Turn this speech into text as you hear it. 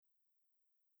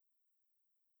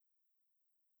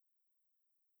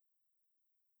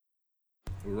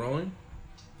We're rolling.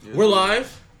 Yeah, we're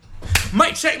live.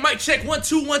 Mic check, 1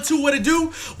 2 1 2. What it do?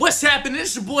 What's happening?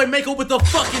 It's your boy Mako with the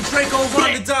fucking Draco,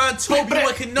 Ramadan,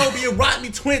 Toby-One Kenobi, and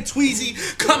Rodney Twin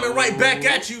Tweezy coming right back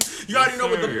at you. You already know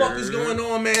what the fuck is going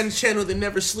on, man. The channel that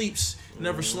never sleeps,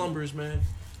 never slumbers, man.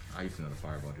 I used to know the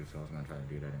fireball too, so I was gonna try to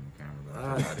do that in the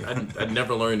camera. But I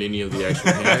never learned any of the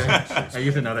actual hands. I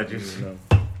used to know that just.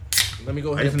 Let me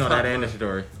go ahead. I used to know that and the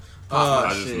story.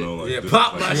 I just know like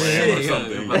pop my shit or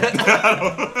something.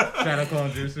 Shadow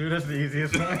Clone Jutsu, that's the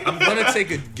easiest one. I'm gonna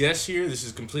take a guess here. This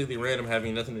is completely random,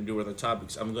 having nothing to do with our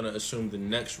topics. I'm gonna assume the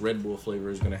next Red Bull flavor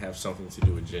is gonna have something to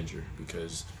do with ginger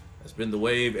because that's been the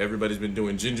wave. Everybody's been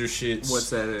doing ginger shits. What's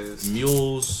that is?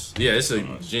 Mules. Yeah, it's a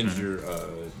ginger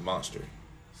monster.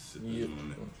 Yeah.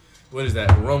 What is that?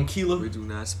 Rum Kila? We do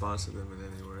not sponsor them in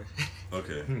any way.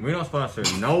 Okay. We don't sponsor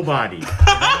nobody.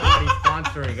 Nobody's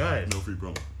sponsoring us. No free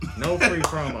promo. No free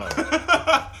promo.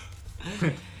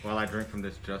 While I drink from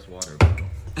this just water.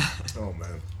 Oh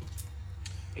man.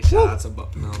 Hey, shout out to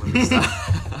Buck. No, let me stop.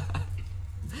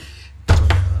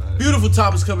 Beautiful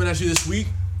topics coming at you this week.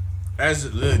 As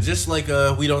just like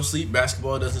we don't sleep,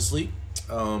 basketball doesn't sleep.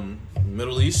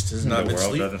 Middle East has not been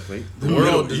sleep. The world doesn't sleep. The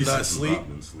world does not sleep.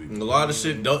 A lot of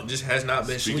shit just has not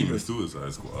been Speaking sleeping. of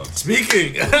Suicide Squad.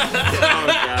 Speaking. Oh god,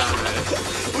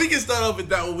 man. We can start off with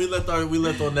that one. We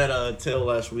left on that tail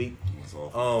last week.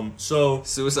 So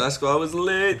Suicide Squad was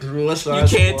lit. Suicide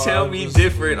You can't Squad tell me was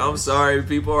different. lit. I'm sorry.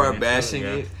 People are Yeah, bashing yeah.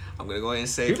 it. I'm gonna go ahead and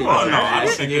say People people are- are no, I don't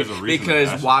bashing think it there's a reason to because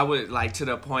bash it. why would to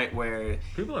the point where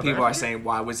People are people bashing are it? saying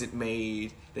why was it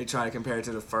made? They try to compare it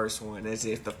to the first one as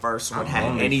if the first one I've had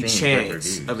only any seen good chance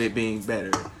reviews. of it being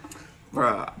better.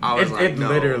 Bruh, I was like, It no.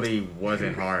 literally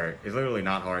wasn't hard. It's literally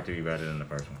not hard to be better than the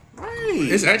first one. Right.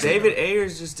 It's actually- David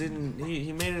Ayers just didn't.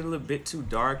 He made it a little bit too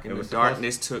dark, and It the was supposed-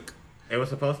 darkness took It was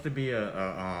supposed to be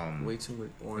a way too much.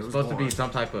 it was supposed to be some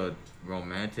type of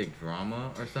romantic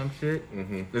drama or some shit.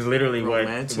 Mhm. It's literally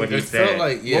Romantic? what he It said. felt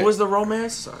like What was the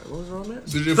romance? Sorry, what was the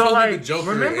romance? Did you So feel like, the Joker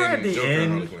remember and at the Joker and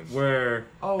Harley end Quinn? where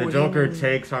Oh, the when Joker he-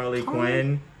 takes Harley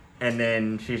Quinn and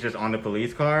then she's just on the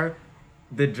police car?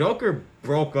 The Joker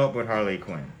broke up with Harley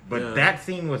Quinn, but Yeah. that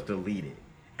scene was deleted.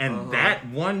 And that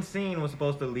one scene was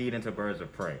supposed to lead into Birds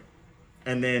of Prey.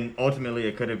 And then ultimately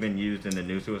it could have been used in the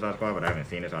new Suicide Squad, but I haven't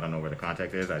seen it, so I don't know where the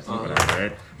context is. I see what I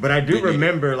read. But I do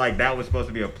remember like that was supposed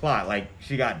to be a plot. Like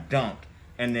she got dumped,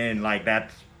 and then like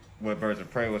that's what Birds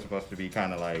of Prey was supposed to be,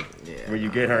 kind of like where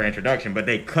you get her introduction. But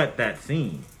they cut that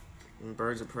scene. And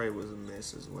Birds of Prey was a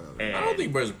miss as well. And I don't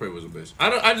think Birds of Prey was a bitch.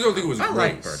 I just don't think it was I great.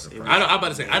 like Birds of Prey. I'm about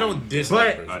to say I don't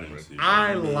dislike But Birds I of Prey. didn't see it.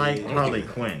 I like Harley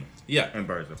Quinn Yeah. and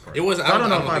Birds of Prey. It wasn't- So I don't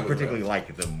know I if don't I think it was particularly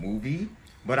like the movie,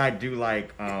 but I do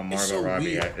like Margot so Robbie.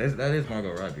 weird. That is Margot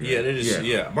Robbie. Right? Yeah, that is.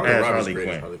 Yeah, Margot As Robbie's Harley great as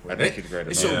Quinn. Harley Quinn. I think she's great.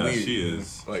 It's as so Harley Yeah, weird. she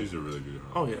is. Like- She's a really good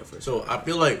Oh Harley. yeah, for sure. So I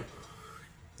feel like,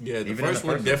 yeah, the Even in first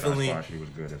one Suicide definitely. Squad, she was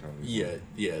good as Harley.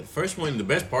 Yeah. The first one, the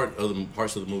best parts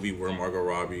of the movie were Margot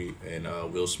Robbie and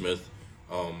Will Smith.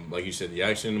 Like you said, the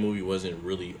action in the movie wasn't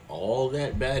really all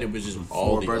that bad. It was just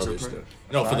all the Birds other of Prey? stuff.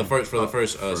 No, for the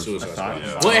first Suicide Squad.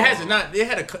 yeah. Well,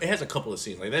 it has a couple of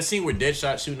scenes like that scene where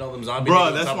Deadshot shooting all them zombies. Bro, niggas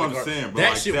on that's top what of the I'm car. saying, bro. That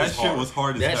Like, shit that was shit hard. was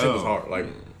hard as That shit was hell. hard. Like,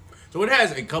 so it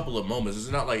has a couple of moments. It's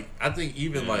not like I think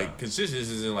even like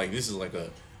consistency isn't like this is like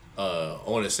a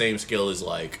on the same scale as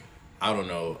like I don't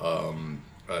know.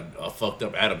 A fucked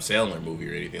up Adam Sandler movie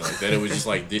or anything like that. It was just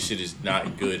like this shit is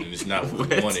not good and it's not what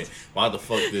we wanted. Why the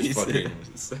fuck this fucking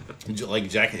like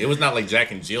Jack? It was not like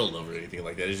Jack and Jill love or anything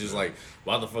like that. It's just like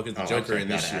why the fuck is the Joker in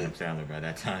this shit? Adam Sandler by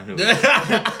that time.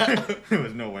 There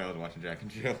was no way I was watching Jack and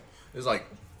Jill. It's like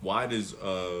why does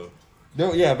No,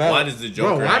 yeah, bad. why does the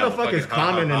Joker? Bro, why have the a fuck fucking is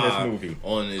Common in ha-ha-ha this movie?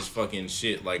 on his fucking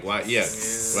shit? Like why? Yeah,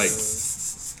 like.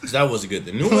 That wasn't good.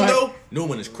 The new one though, new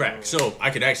one is crack. So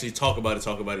I could actually talk about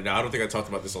it now. I don't think I talked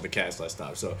about this on the cast last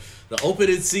time. So the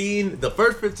opening scene, the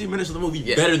first 15 minutes of the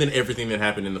movie, better than everything that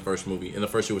happened in the first movie, in the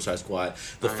first Suicide Squad.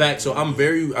 So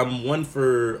I'm one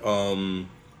for It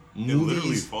literally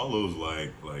movies. follows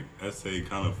like essay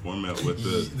kind of format with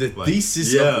the The like,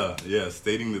 thesis Yeah, yeah,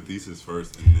 stating the thesis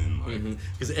first and then like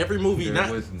Because every movie, There not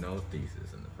was no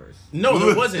thesis in the first. no,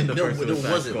 there wasn't. The No, first there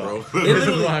Suicide wasn't, bro. Squad. It This is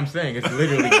literally- what I'm saying. It's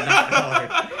literally not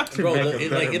hard to Bro, make a like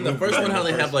better in the movie first than one, how the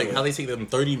they have first like one. how they take them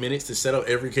 30 minutes to set up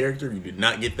every character. You did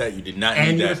not get that. You did not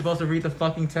And need you were that. supposed to read the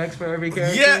fucking text for every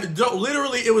character. Yeah,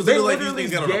 literally, it was They literally like these literally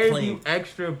things got on a gave plane. you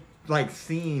extra like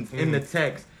scenes in the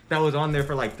text that was on there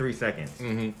for like 3 seconds.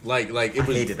 Mm-hmm. Like it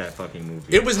was. I hated that fucking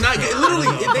movie. It was not good.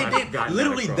 Literally, they God, did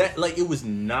literally that. Like it was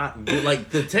not good. Like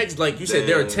the text, like you said,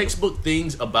 there are textbook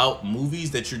things about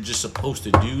movies that you're just supposed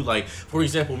to do. Like for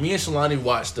example, me and Shalani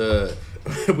watched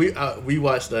we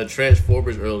watched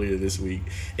Transformers earlier this week,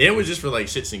 and it was just for like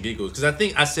shits and giggles. Because I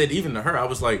think I said even to her, I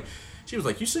was like, she was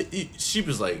like, you said, she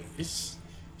was like,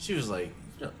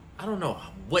 I don't know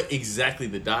what exactly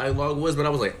the dialogue was, but I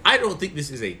was like, I don't think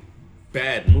this is a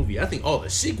bad movie. I think all the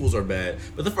sequels are bad,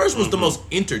 but the first one's the most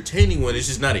entertaining one. It's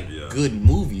just not a good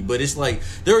movie, but it's like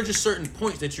there are just certain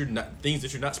points that things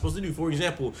that you're not supposed to do. For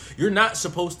example, you're not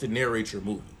supposed to narrate your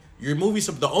movie. Your movie,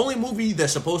 the only movie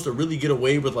that's supposed to really get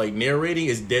away with like narrating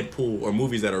is Deadpool or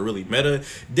movies that are really meta.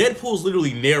 Deadpool's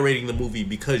literally narrating the movie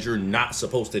because you're not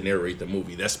supposed to narrate the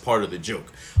movie. That's part of the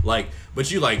joke. Like,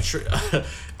 but you like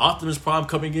Optimus Prime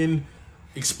coming in,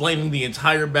 explaining the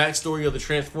entire backstory of the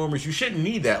Transformers. You shouldn't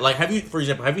need that. Like, for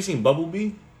example, have you seen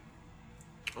Bumblebee?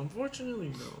 Unfortunately,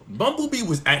 no. Bumblebee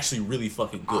was actually really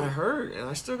fucking good. I heard, and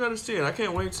I still gotta see it. I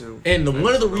can't wait to. And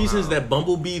one of the reasons that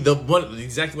Bumblebee,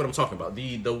 exactly what I'm talking about.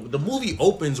 The movie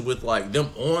opens with like them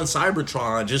on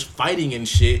Cybertron just fighting and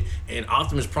shit, and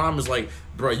Optimus Prime is like,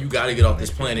 bro, you gotta get off this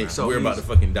planet. So we're about to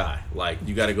fucking die. Like,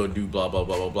 you gotta go do blah blah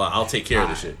blah blah blah. I'll take care of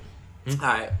this shit.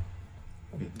 Alright.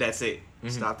 That's it.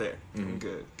 Stop there. I'm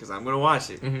good, because I'm gonna watch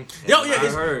it. Yo, yeah, I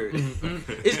heard.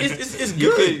 It's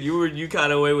good. You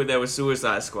kind of away with that with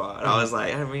Suicide Squad. I was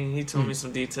like, I mean, he told me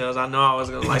some details. I know I was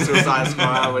gonna like Suicide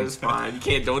Squad, but it's fine.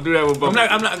 Don't do that with Bumblebee.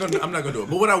 I'm not gonna do it.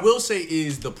 But what I will say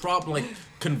is the problem. Like,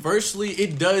 conversely,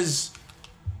 it does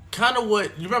kind of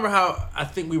what you remember how I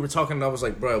think we were talking. And I was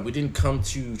like, bro, we didn't come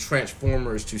to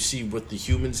Transformers to see what the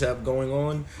humans have going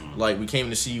on. Like, we came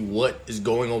to see what is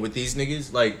going on with these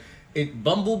niggas. Like,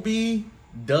 Bumblebee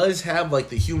does have like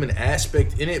the human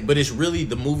aspect in it, but it's really,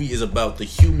 the movie is about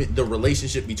the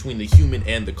relationship between the human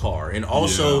and the car. And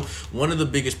also one of the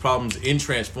biggest problems in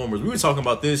Transformers, we were talking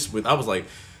about this I was like,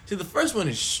 see, the first one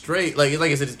is straight, like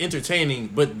I said, it's entertaining,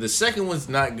 but the second one's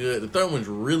not good, the third one's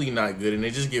really not good, and they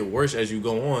just get worse as you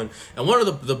go on. And one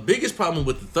of the biggest problem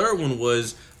with the third one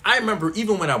was, I remember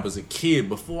even when I was a kid,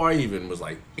 before I even was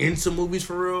like into movies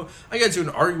for real, I got to an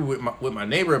argument with my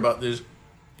neighbor about this.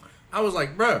 I was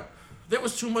like, bruh, there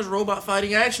was too much robot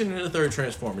fighting action in the third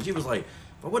Transformers. He was like,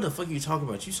 but what the fuck are you talking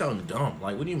about? You sound dumb.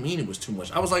 Like, what do you mean it was too much?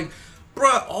 I was like,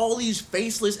 bruh, all these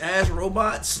faceless ass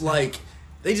robots, like,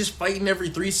 they just fighting every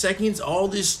 3 seconds. All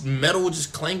this metal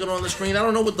just clanking on the screen. I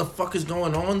don't know what the fuck is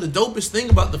going on. The dopest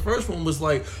thing about the first one was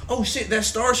like, oh shit,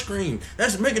 that's Starscream.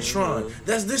 That's Megatron.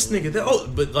 That's this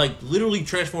nigga. But like literally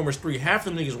Transformers 3, half the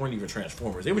niggas weren't even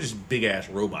Transformers. They were just big ass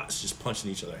robots just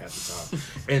punching each other half the time.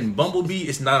 And Bumblebee,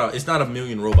 it's not a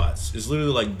million robots. It's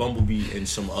literally like Bumblebee and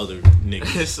some other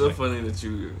niggas. It's so funny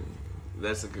that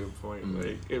that's a good point.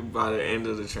 Like, by the end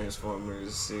of the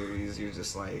Transformers series, you're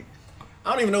just like,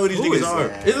 I don't even know who these niggas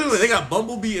are. It's literally, they got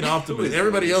Bumblebee and Optimus.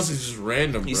 Everybody else is just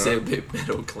random, bro. He said Big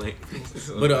Metal Clank.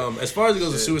 But as far as it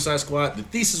goes to Suicide Squad, the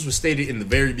thesis was stated in the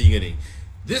very beginning.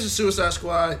 This is Suicide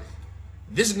Squad.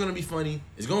 This is going to be funny.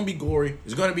 It's going to be gory.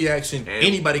 It's going to be action. And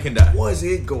anybody can die. Was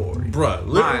it gory? Bruh,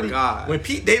 literally. My God. When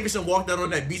Pete Davidson walked out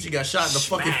on that beach and got shot in the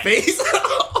fucking face.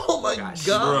 Oh my God.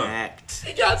 Smacked.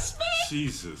 He got smacked.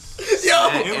 Jesus. Yo.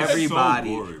 Everybody.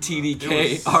 So gory,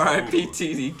 TDK. R.I.P.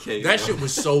 TDK. That shit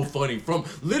was so funny. From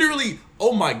literally,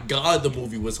 oh my God, the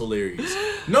movie was hilarious.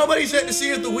 Nobody said to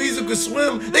see if the weasel could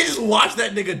swim. They just watched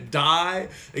that nigga die.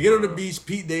 They get on the beach.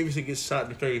 Pete Davidson gets shot in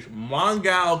the face.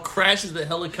 Mongal crashes the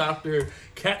helicopter.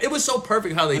 It was so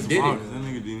perfect how they did it. That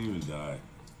nigga didn't even die.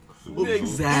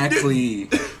 Exactly.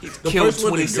 He killed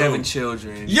 27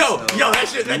 children. Yo,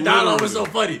 that dialogue was so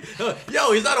funny.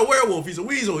 Yo, he's not a werewolf. He's a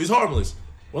weasel. He's harmless.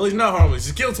 Well, he's not harmless.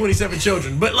 He's killed 27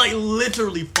 children. But, like,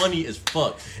 literally funny as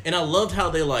fuck. And I loved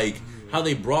how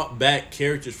they brought back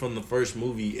characters from the first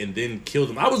movie and then killed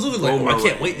them. I was literally like, I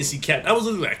can't wait to see Captain.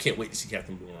 I can't wait to see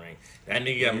Captain Boomerang. That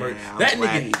nigga got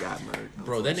murdered. He got murdered.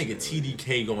 Bro, that nigga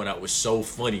TDK going out was so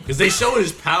funny. Because they showed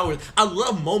his powers. I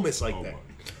love moments like that.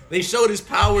 They showed his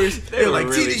powers. They were like,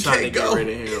 really TDK, trying to go. get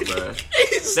rid of him, bro.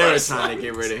 They were trying to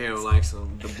get rid of him like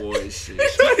some The Boys shit. They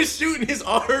started shooting his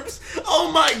arms.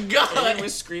 Oh my God. And he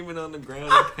was screaming on the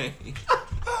ground in pain.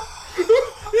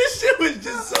 This shit was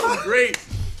just so great.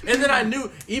 And then I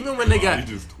knew, even when they got... He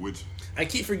just twitched. I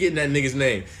keep forgetting that nigga's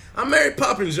name. I'm Mary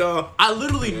Poppins, y'all. I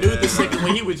literally knew the second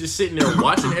when he was just sitting there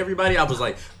watching everybody. I was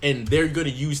like, and they're gonna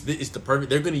use this. It's the perfect.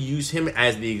 They're gonna use him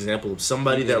as the example of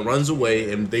somebody that runs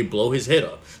away and they blow his head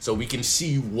up, so we can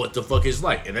see what the fuck it's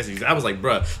like. And I was like,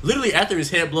 bruh. Literally after his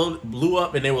head blew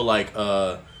up, and they were like,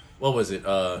 what was it?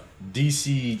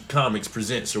 DC Comics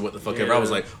Presents or what the fuck ever. I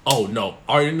was like, oh no,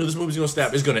 I already knew this movie's gonna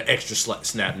snap. It's gonna extra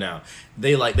snap now.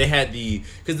 They had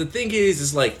because the thing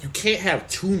is like you can't have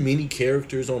too many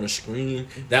characters on a screen.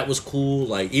 That was cool.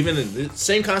 Like even the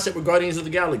same concept with Guardians of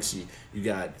the Galaxy. You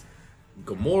got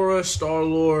Gamora,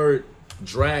 Star-Lord,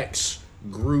 Drax,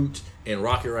 Groot, and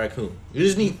Rocket Raccoon. You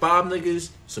just need 5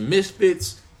 niggas, some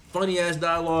misfits, funny ass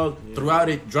dialogue throughout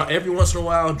it. Every once in a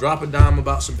while, drop a dime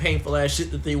about some painful ass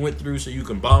shit that they went through, so you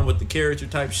can bond with the character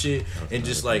type shit, and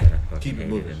just like keep it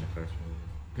moving.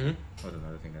 What was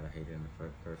another thing that I hated in the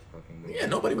first fucking movie? Yeah,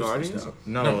 nobody was Guardians?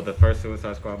 No, the first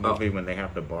Suicide Squad movie when they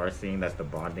have the bar scene, that's the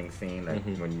bonding scene, that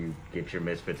when you get your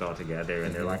misfits all together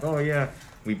and they're like, oh yeah,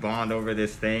 we bond over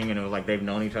this thing, and it was like they've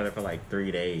known each other for like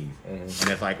 3 days. And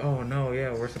it's like, oh no,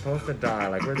 yeah, we're supposed to die.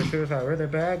 Like we're the suicide, we're the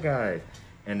bad guys.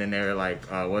 And then they're like,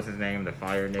 what's his name? The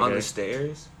fire nigga. On the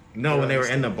stairs? No, when they were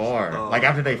in the bar. Like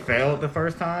after they failed the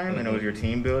first time and it was your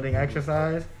team building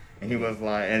exercise, and he was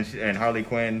like, and Harley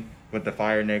Quinn with the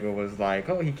fire nigga was like,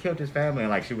 oh, he killed his family, and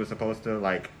like she was supposed to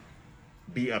like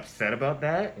be upset about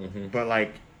that, but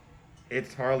like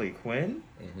it's Harley Quinn,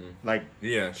 like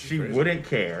she crazy. Wouldn't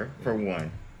care for one,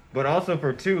 but also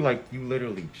for two, like you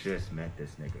literally just met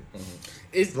this nigga.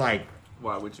 It's like,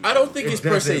 why would you? I don't think it's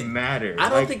per se matter. I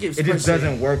don't like, think it's it just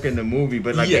doesn't work in the movie,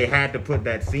 but like they had to put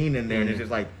that scene in there, and it's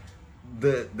just like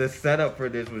the setup for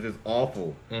this was just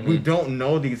awful. We don't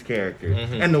know these characters,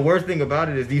 and the worst thing about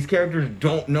it is these characters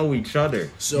don't know each other.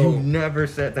 So you never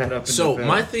set that up. In the film.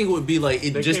 My thing would be like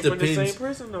they just came depends. From the same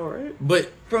person, though, right?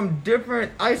 But from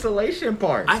different isolation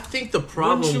parts. I think the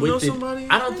problem with it,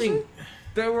 I don't think.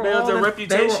 They were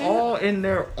all in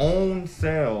their own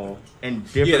cell in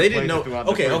different they didn't know. throughout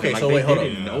Okay, the okay. like, So wait, hold on. on.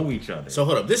 They didn't know each other. So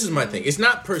hold up. This is my thing. It's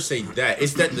not per se that.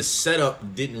 It's that the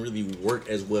setup didn't really work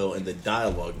as well, and the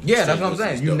dialogue. Yeah, that's what I'm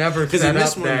saying. You never set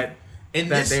up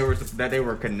that they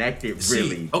were connected.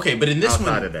 Really. Okay, but in this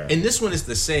one, of that. in this one, it's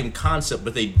the same concept,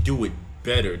 but they do it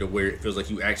better to where it feels like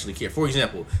you actually care. For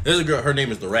example, there's a girl. Her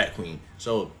name is the Rat Queen.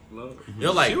 So.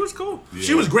 You're like, she was cool. Yeah.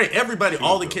 She was great. Everybody,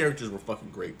 all the characters were fucking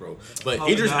great, bro. But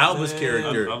Idris Elba's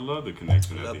character, I love the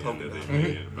connection at the end that they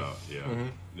made about.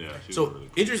 So really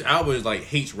cool. Idris Elba is like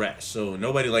hates rats. So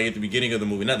nobody like at the beginning of the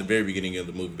movie, not the very beginning of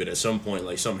the movie, but at some point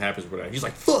like something happens where he's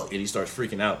like fuck, and he starts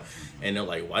freaking out. And they're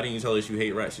like, why didn't you tell us you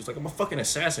hate rats? He's like, I'm a fucking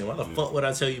assassin. Why the fuck would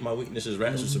I tell you my weakness is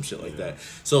rats or some shit like that?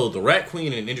 So the Rat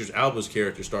Queen and Idris Elba's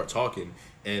character start talking,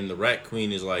 and the Rat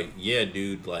Queen is like, yeah,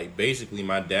 dude, like basically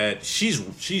my dad, she's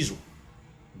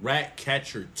Rat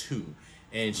Catcher 2,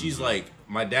 and she's like,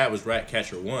 my dad was Rat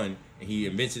Catcher 1, and he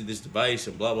invented this device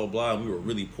and blah blah blah, and we were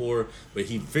really poor, but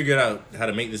he figured out how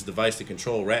to make this device to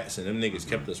control rats, and them niggas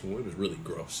kept us. It was really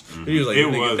gross. He was like, it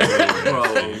was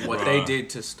bro, what they did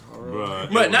to Star.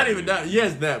 But not even that.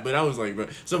 Yes, that. But I was like, bro.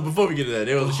 So before we get to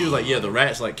that, she was like, yeah, the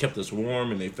rats like kept us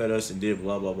warm and they fed us and did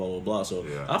blah blah blah blah blah. So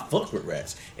I fucked with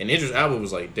rats, and Idris Elba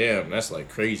was like, damn, that's like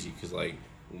crazy, because like.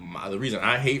 The reason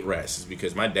I hate rats is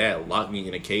because my dad locked me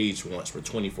in a cage once for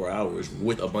 24 hours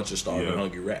with a bunch of starving,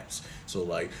 hungry rats. So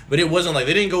like, but it wasn't like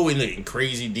they didn't go in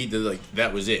crazy deep. Like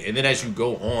that was it. And then as you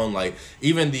go on, like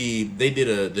even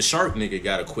the shark nigga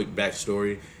got a quick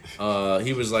backstory.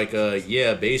 He was like,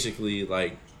 basically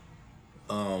like,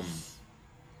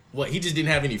 he just didn't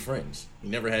have any friends. He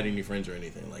never had any friends or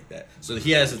anything like that. So he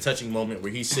has a touching moment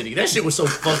where he's sitting. That shit was so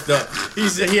fucked up. He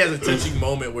has a touching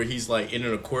moment where he's like in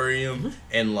an aquarium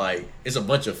and like it's a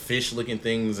bunch of fish looking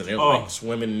things and they're like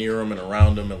swimming near him and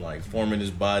around him and like forming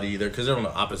his body. Because they're on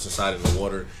the opposite side of the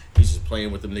water. He's just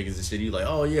playing with them niggas and shit. He's like,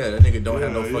 oh yeah, that nigga don't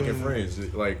have no fucking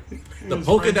friends. Like the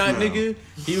polka dot nigga,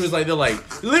 he was like, they're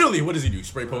like, literally, what does he do?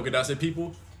 Spray polka dots at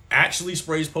people? Actually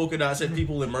sprays polka dots at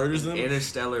people and murders them.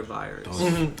 Interstellar virus.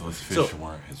 Those fish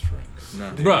weren't his friends.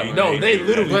 No, they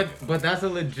literally. But that's a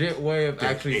legit way of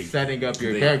actually setting up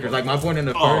your characters. Like my point in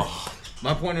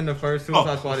the first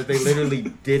Suicide Squad is they literally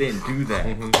didn't do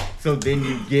that. So then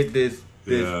you get this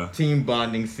team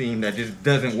bonding scene that just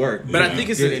doesn't work. But I think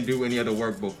it didn't do any other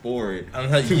work before it to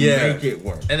make it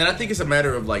work. And then I think it's a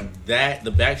matter of like that,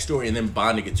 the backstory, and then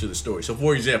bonding it to the story. So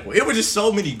for example, it was just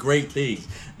so many great things.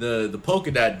 The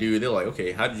polka dot dude, they're like,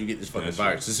 okay, how did you get this fucking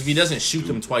virus? Because if he doesn't shoot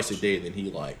them twice a day, then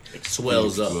he like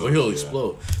swells up or he'll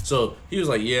explode. So he was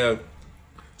like, yeah.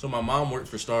 So my mom worked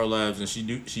for Star Labs, and she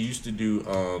used to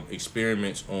do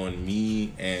experiments on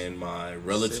me and my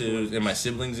relatives and my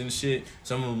siblings and shit.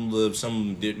 Some of them lived, some of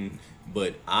them didn't.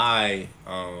 But I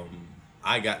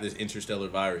got this interstellar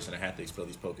virus, and I had to expel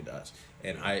these polka dots.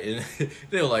 And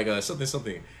they were like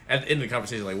something. At the end of the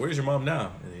conversation, like, "Where's your mom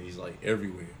now?" And he's like,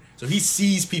 "Everywhere." So he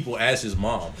sees people as his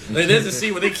mom. Like, there's a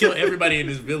scene where they kill everybody in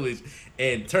this village,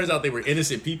 And turns out they were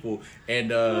innocent people. And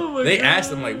my they God.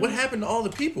 asked him, like, what happened to all the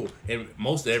people? And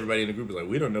most of everybody in the group is like,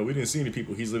 we don't know. We didn't see any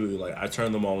people. He's literally like, I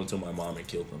turned them all into my mom and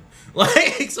killed them.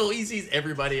 Like, so he sees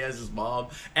everybody as his mom.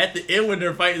 At the end when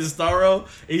they're fighting Starro,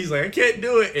 he's like, I can't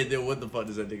do it. And then what the fuck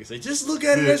does that nigga say? Just look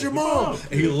at it as your mom.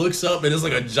 And he looks up and it's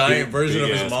like a giant version of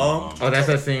his mom. Oh, that's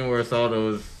that scene where it's all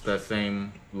that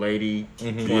same lady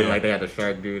pointing like they had the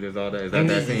shark dude is all that. Is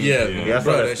that scene? Yeah. I saw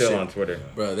Bro, that that still shit- on Twitter.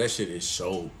 Bro, that shit is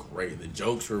so great. The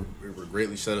jokes were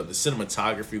greatly set up. The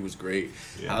cinematography was great.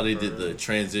 How they did the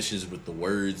transitions with the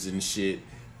words and shit.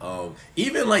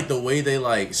 Even like the way they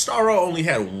like Starro only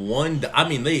had one. I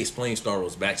mean, they explained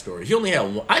Starro's backstory. He only had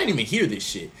one. I didn't even hear this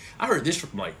shit. I heard this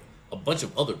from like a bunch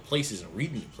of other places and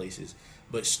reading places.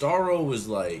 But Starro was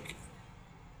like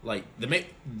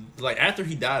after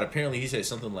he died, apparently he said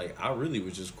something like, I really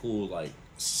was just cool like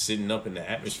sitting up in the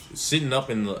atmosphere, sitting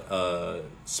up in the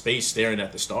space staring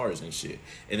at the stars and shit.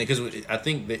 And then because I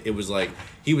think that it was like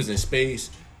he was in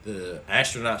space, the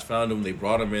astronauts found him, they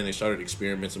brought him in, they started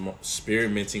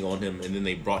experimenting on him, and then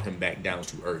they brought him back down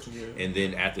to Earth. And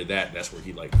then after that, that's where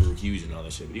he like grew huge and all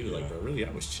that shit. But he was like, bro, really,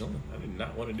 I was chilling. I did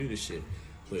not want to do this shit.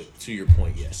 But to your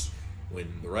point, yes, when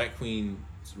the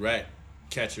rat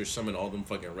catcher summoned all them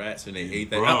fucking rats and they ate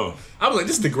that. I was like,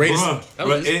 this is the greatest.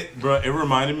 It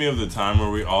reminded me of the time where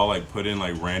we all like put in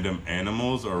like random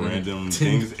animals or random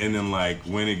things and then like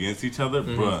went against each other.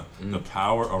 The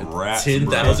power of rats.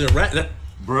 10,000 rats.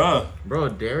 Bro,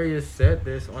 Darius said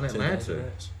this on Atlanta.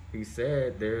 He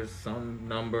said there's some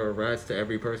number of rats to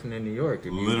every person in New York.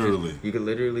 You could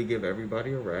literally give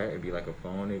everybody a rat. It'd be like a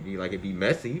phone. It'd be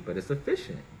messy, but it's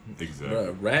efficient. Exactly.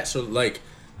 Bro, rats are like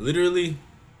literally.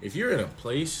 If you're in a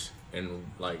place and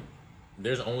like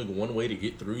there's only one way to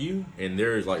get through you and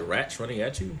there's like rats running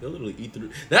at you, they'll literally eat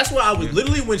through. That's why I was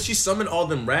literally, when she summoned all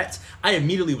them rats, I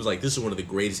immediately was like, this is one of the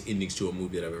greatest endings to a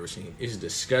movie that I've ever seen. It's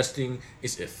disgusting.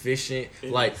 It's efficient.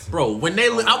 Like, bro, when they,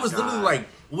 I was literally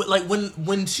like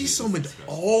when she summoned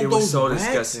all those rats. It was so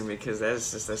disgusting because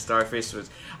that's just that starfish was.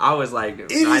 I was like, I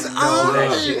know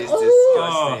that shit is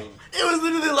disgusting. It was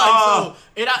literally like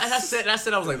I said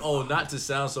I was like, oh, not to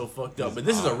sound so fucked up, but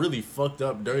this is a really fucked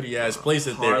up, dirty ass place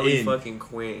that they're in. Fucking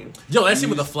Quinn. Yo, that shit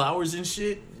with the flowers and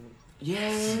shit.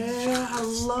 Yeah, I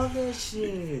love that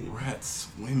shit. Rats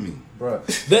swimming, bro.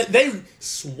 They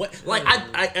sweat like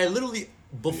I literally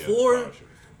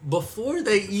before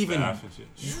they even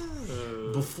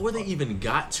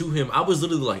got to him, I was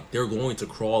literally like, they're going to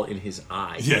crawl in his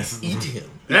eye. Yes, eat him.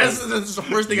 That's the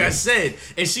first thing I said.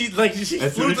 And she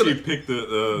as soon as she picked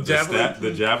the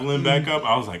javelin back up,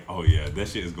 I was like, oh yeah, that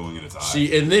shit is going in his eye.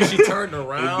 And then she turned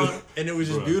around and it was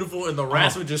just beautiful, and the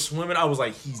rats were just swimming. I was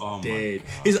like, he's dead.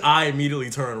 His eye immediately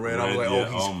turned red. I was like,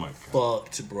 he's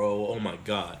fucked, bro. Oh my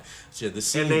god. So the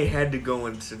scene, and they had to go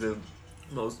into the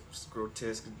most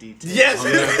grotesque details. Yes,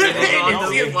 they have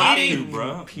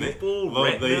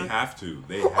to.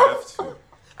 They have to.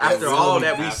 After all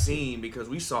that we've seen, because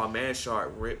we saw a man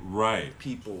shark rip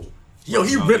people. Yo,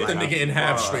 he ripped the nigga in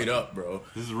half straight up, bro.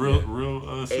 This is real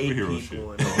superhero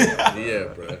shit.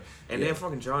 Yeah, bro. And then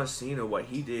fucking John Cena, what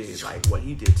he did, like what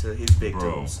he did to his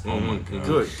victims. Bro. Oh my god.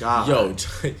 Good God.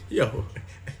 Yo,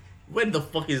 when the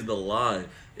fuck is the line?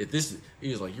 He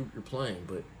was like, you're playing,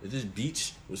 but if this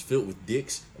beach was filled with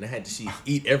dicks and I had to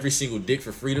eat every single dick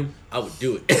for freedom, I would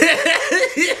do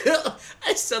it.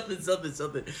 Something.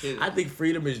 I think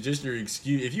freedom is just your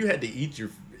excuse. If you had to eat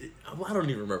I don't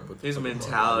even remember what his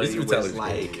mentality was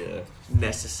like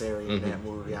necessary in that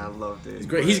movie. I loved it. It's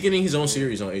great. He's getting his own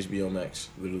series on HBO Max.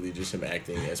 Literally just him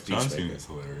acting as Peacemaker. John Cena's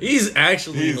hilarious. He's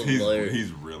actually hilarious.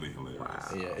 He's really hilarious.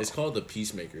 Wow. Yeah, it's called the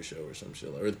Peacemaker Show or some shit,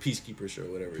 or the Peacekeeper Show,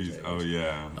 whatever.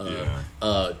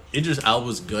 Idris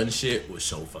Elba's gun shit was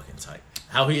so fucking tight.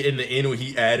 How he in the end when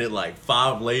he added like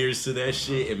 5 layers to that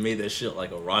shit and made that shit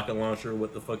like a rocket launcher,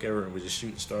 what the fuck ever, and was just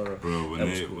shooting Starro. Bro,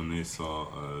 when they saw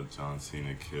John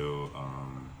Cena kill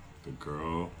the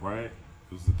girl, right?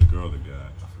 Who's the girl that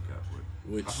got?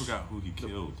 I forgot who he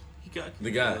killed. He killed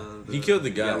the guy.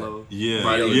 Yellow.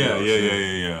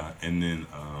 Yeah. And then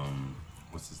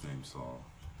what's his name? Saul.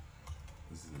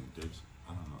 This is in Ditch.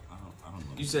 I don't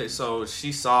know. You said so.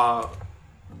 She saw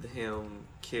him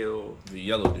kill the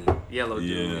yellow dude.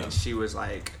 And she was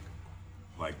like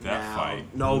that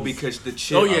fight. No, because the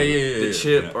chip. The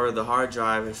chip or the hard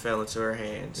drive had fell into her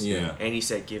hands. Yeah. And he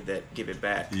said, "Give it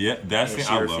back." Yeah, that's and it.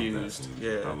 she I refused. love that.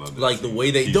 Yeah, I love that. Like the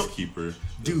way they Peacekeeper,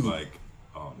 dude. Like,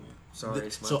 oh man.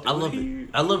 Sorry, so I love it.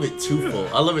 I love it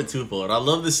twofold. And I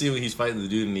love the scene when he's fighting the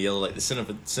dude in the yellow, like the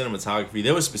cinematography.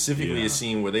 There was specifically a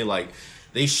scene where they like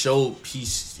they showed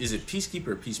is it Peacekeeper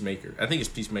or Peacemaker? I think it's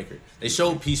Peacemaker. They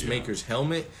showed Peacemaker's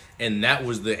helmet, and that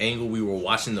was the angle we were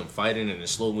watching them fighting, and it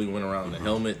slowly went around the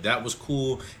helmet. That was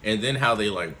cool. And then how they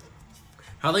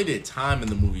did time in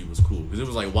the movie was cool, because it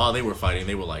was like while they were fighting,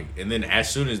 they were like, and then as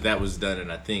soon as that was done,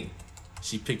 and I think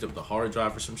she picked up the hard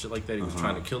drive or some shit like that. He was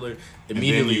trying to kill her.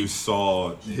 Immediately, and then you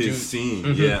saw his scene.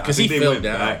 Mm-hmm. Yeah, because he they fell went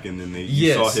down. Back, and then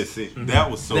you saw his scene. Mm-hmm. That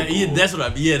was so cool. Yeah, that's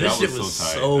what Yeah, that shit was was so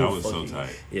tight. so that was fucking, so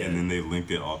tight. Yeah. And then they linked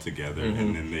it all together,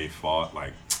 and then they fought.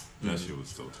 Like that shit was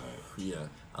so tight. Yeah,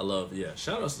 I love. Yeah,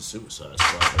 shout outs to Suicide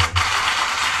Squad. Man.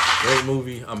 Great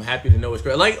movie. I'm happy to know it's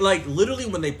great. Like literally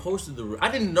when they posted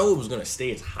I didn't know it was gonna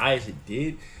stay as high as it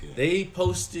did. Yeah. They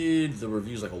posted the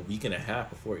reviews like a week and a half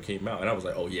before it came out, and I was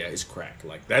like, oh yeah, it's crack.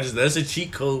 Like that's a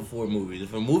cheat code for a movie.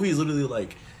 If a movie is literally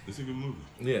like, it's a good movie.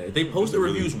 Yeah, if they post the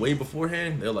reviews way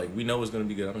beforehand, they're like, we know it's gonna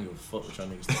be good. I don't give a fuck what y'all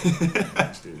niggas think.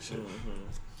 Let's do this shit.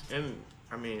 Mm-hmm. And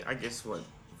I mean, I guess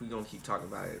if we gonna keep talking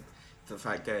about it, the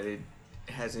fact that it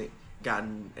hasn't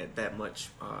gotten at that much,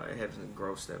 it hasn't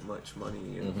grossed that much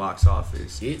money in the box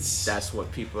office. That's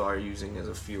what people are using as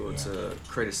a fuel to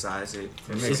criticize it.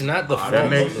 It's not the fault. That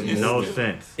makes no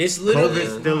sense. It's literally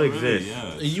COVID still exists.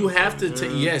 Yeah, you have to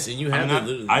yes, and you have to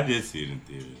literally. I did see it in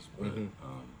theaters, but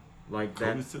like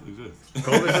that. COVID still exists.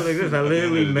 COVID still exists. That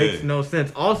literally makes no sense.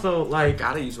 Also, like,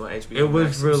 gotta use my HBO. it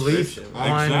was released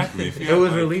on. Exactly. It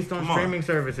was released on streaming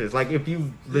services. Like, if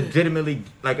you legitimately,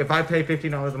 like, if I pay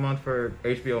 $15 a month for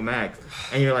HBO Max,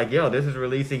 and you're like, yo, this is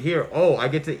releasing here. Oh, I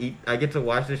get to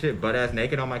watch this shit butt ass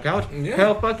naked on my couch. Yeah.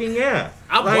 Hell, fucking yeah.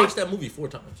 I've like, watched that movie 4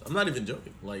 times. I'm not even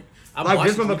joking. Like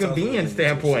just from a convenience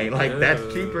standpoint, like that's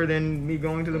cheaper than me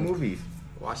going to the movies.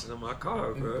 Watching in my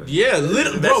car, bro. Yeah,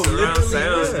 literally, bro. Surround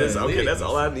sound. Yeah. Okay, that's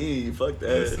all I need. Fuck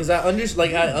that. Because I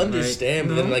understand,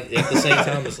 but then like at the same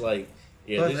time, it's like,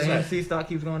 yeah, Plus, AMC stock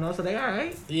keeps going up, so they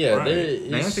alright. Yeah, right.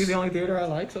 AMC's the only theater I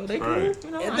like, so they cool. Right.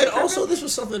 You know, and then also, this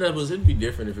was something that it'd be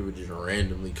different if it would just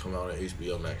randomly come out on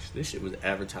HBO Max. This shit was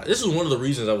advertised. This is one of the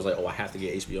reasons I was like, oh, I have to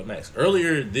get HBO Max.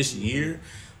 Earlier this year,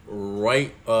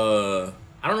 right? I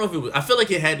don't know if it was. I feel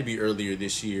like it had to be earlier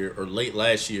this year or late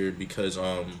last year because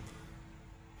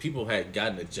people had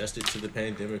gotten adjusted to the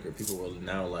pandemic, or people were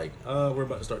now like, we're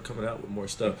about to start coming out with more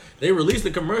stuff. They released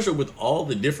a commercial with all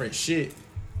the different shit.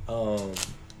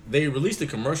 They released a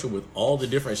commercial with all the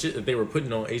different shit that they were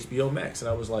putting on HBO Max, and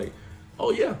I was like,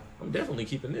 oh yeah, I'm definitely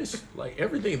keeping this. Like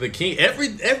everything, the king,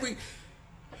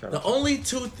 the only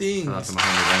two things. Shout out to my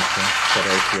homie Winston for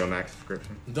the HBO Max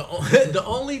subscription. The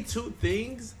only 2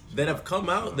 things that have come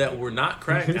out that were not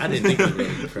crack, I didn't think they were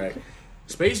going to be crack.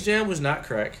 Space Jam was not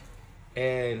crack,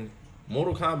 and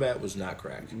Mortal Kombat was not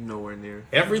crack. Nowhere near.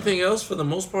 Everything else, for the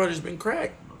most part, has been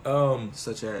crack.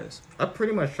 Such as? I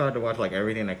pretty much tried to watch like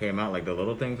everything that came out. Like The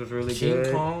Little Things was really good.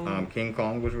 King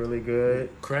Kong was really good.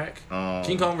 Crack.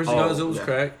 King Kong vs. Godzilla was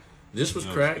crack. This was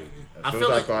crack. I feel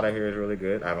like Squad I hear is really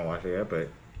good. I haven't watched it yet, but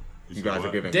you guys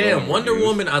are giving. Damn, Wonder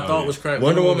Woman I thought was crack.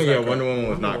 Wonder Woman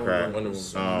was not crack. Wonder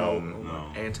Woman.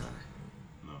 No. Anti.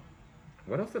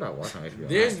 What else did I watch on HBO?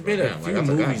 There's been a few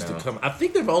movies to come. I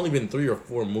think there've only been 3 or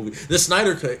 4 movies. The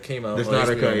Snyder Cut came out. The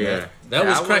Snyder Cut, yeah. That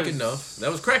was crack enough.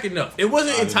 That was crack enough. It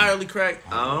wasn't entirely crack.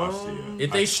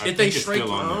 If they straight,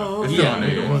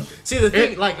 see the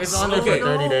thing, like it's on there for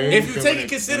 30 days. If you take in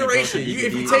consideration,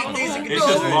 if you take things in It's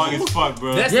just long as fuck,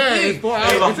 bro. That's the thing. It's 4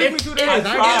 hours. It took me 2 days.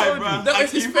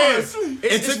 It's fair.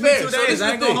 It's fair. So this is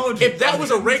the thing. If that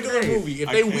was a regular movie,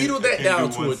 if they wheedled that down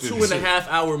to a 2.5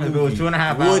 hour movie, it was 2.5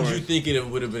 hours. would you think it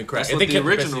would have been crack? That's what the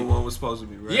original one was supposed to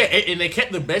be, right? Yeah, and they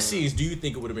kept the best scenes. Do you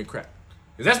think it would have been crack?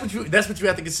 That's what you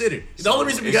have to consider. The only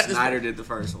reason we got this. Snyder did the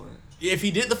first one. If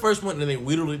he did the first one and then they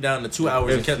whittled it down to 2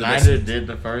 hours and kept the best Snyder scenes. did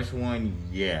the first one,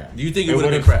 yeah. Do you think it would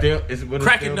have been crack?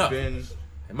 Crack still enough. Been,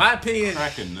 in my opinion,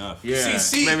 Crack enough. Yeah.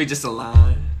 See, Maybe just a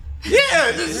line.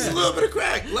 yeah, just a little bit of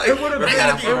crack. Like it would have been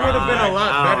a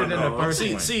lot better than the first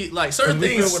one. See, like certain we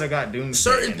things. still would have got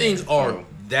Doomsday. Certain things are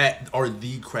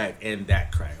the crack and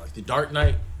that crack. Like the Dark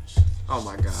Knight. Oh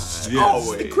my god. Yes.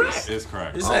 Always. Crack. It's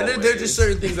crack. It's like they're just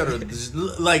certain things that are just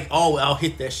like, oh, I'll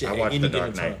hit that shit I at watch any The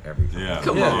Dark given Knight time. every time. Yeah.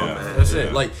 Come on, man. That's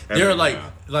it. Like they're like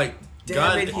Damn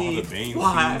God. it, All the Bane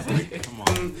Why? scenes. Come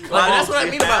on. Like, that's what I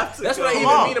mean about. to That's what I go.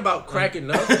 even mean about crack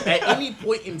enough. At any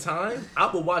point in time,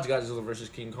 I will watch Godzilla versus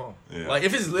King Kong. Yeah. Like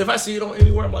if I see it on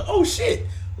anywhere, I'm like, oh shit.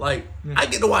 Like I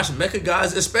get to watch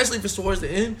Mechagodzilla, especially if it's towards the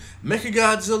end.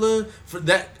 Mechagodzilla for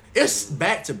that. It's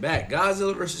back to back.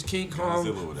 Godzilla versus King Kong.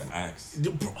 Godzilla with an axe.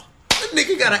 Bro, that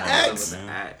nigga got an axe.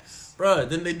 Axe. Bruh,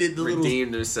 then they did the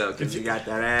redeemed herself because you got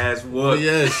that ass whooped. Oh,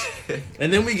 yes.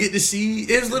 And then we get to see,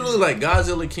 it's literally like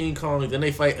Godzilla, King Kong, then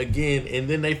they fight again, and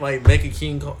then they fight Mecha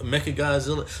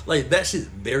Godzilla. Like, that shit's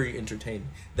very entertaining.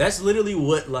 That's literally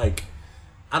what, like,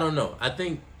 I don't know. I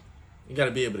think you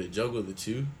gotta be able to juggle the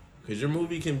two. Because your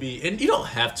movie can be, and you don't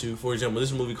have to. For example,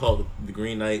 this movie called The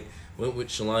Green Knight. Went with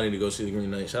Shalani to go see The Green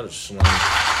Knight. Shout out to Shalani.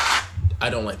 I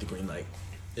don't like The Green Knight.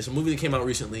 It's a movie that came out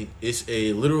recently. It's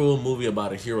a literal movie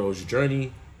about a hero's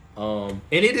journey. And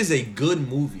it is a good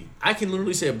movie. I can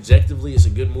literally say objectively it's a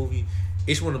good movie.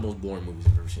 It's one of the most boring movies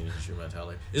I've ever seen in history of my entire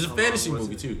life. It's a fantasy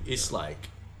movie, too. It's like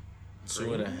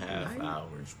 2.5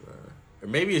 hours, bro. Or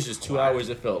maybe it's just 2 hours.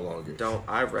 It felt longer. Don't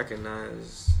I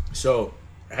recognize... So,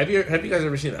 have you guys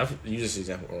ever seen... I've used this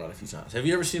example around a few times. Have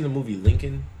you ever seen the movie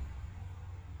Lincoln?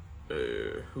 Do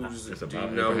you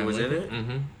know who was in it?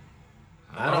 Mm-hmm.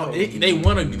 They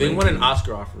won an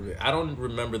Oscar off of it. I don't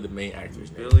remember the main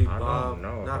actor's name. Billy Bob.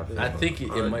 No, I think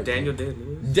it might Daniel be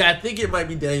Day-Lewis. I think it might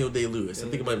be Daniel Day-Lewis. I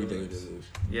think it might be Daniel Day-Lewis.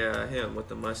 Yeah, him with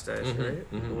the mustache,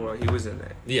 right? Mm-hmm. Or he was in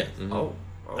that. Yeah. Mm-hmm.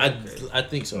 Okay. I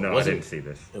think so. No, I didn't see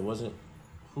this. It wasn't.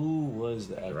 Who was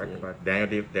the actor? Directed by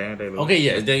Daniel Day-Lewis. Okay,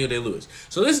 yeah, it's Daniel Day-Lewis.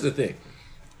 So this is the thing.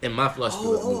 In my philosophy.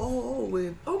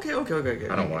 Okay.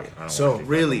 I don't watch. So watch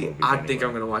really, I think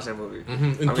I'm gonna watch that movie.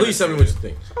 Mm-hmm. And please tell me what you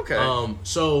think. Okay.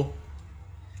 So.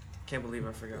 Can't believe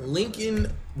I forgot.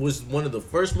 Lincoln was one of the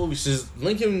first movies.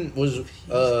 Lincoln was.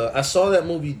 I saw that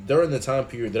movie during the time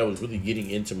period that I was really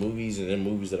getting into movies and then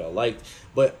movies that I liked,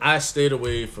 but I stayed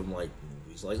away from like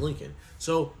movies like Lincoln.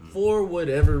 So for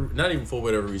whatever, not even for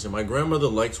whatever reason, my grandmother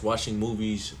likes watching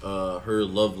movies. Her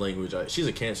love language. She's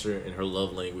a Cancer, and her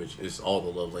love language is all the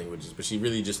love languages. But she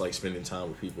really just likes spending time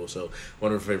with people. So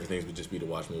one of her favorite things would just be to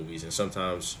watch movies. And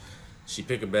sometimes she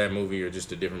pick a bad movie or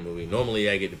just a different movie. Normally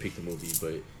I get to pick the movie,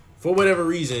 but for whatever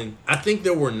reason, I think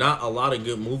there were not a lot of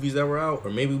good movies that were out,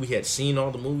 or maybe we had seen all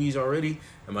the movies already,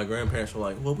 and my grandparents were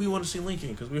like, well, we want to see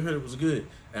Lincoln because we heard it was good.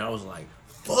 And I was like,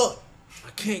 fuck, I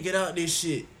can't get out this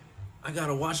shit. I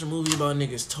gotta watch a movie about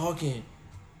niggas talking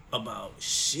about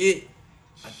shit.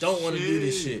 I don't want to do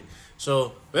this shit.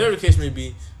 So, whatever the case may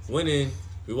be, went in,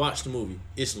 we watched the movie.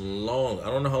 It's long.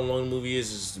 I don't know how long the movie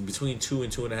is. It's between 2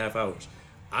 and 2.5 hours.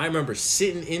 I remember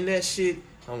sitting in that shit.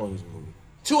 How long is the movie?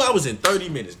 2 hours and 30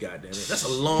 minutes, goddammit. That's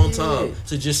a long time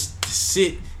to just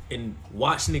sit and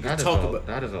watch niggas talk about.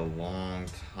 That is a long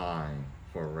time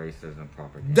for racism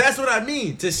propaganda. That's what I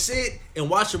mean. To sit and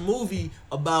watch a movie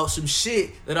about some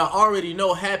shit that I already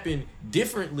know happened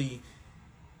differently.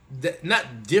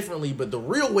 Not differently, but the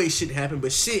real way shit happened.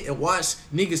 But sit and watch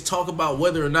niggas talk about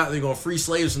whether or not they're gonna free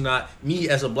slaves or not. Me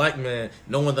as a black man,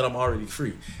 knowing that I'm already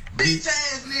free. Bitch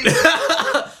ass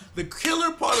nigga. The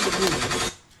killer part of the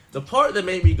movie. The part that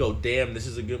made me go, damn, this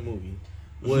is a good movie,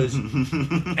 was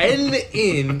in the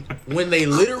end when they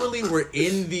literally were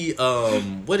in the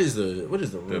what is the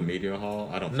room? The media hall?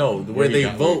 I don't know. Where they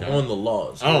vote on the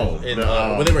laws. Oh, and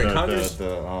when they were in Congress.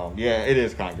 Yeah, it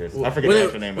is Congress. I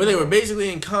forget the name. When they were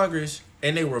basically in Congress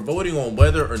and they were voting on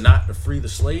whether or not to free the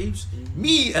slaves.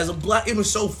 Me as a black, it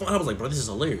was so fun. I was like, bro, this is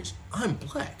hilarious. I'm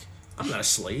black. I'm not a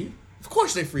slave. Of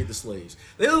course they freed the slaves.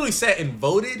 They literally sat and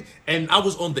voted, and I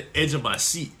was on the edge of my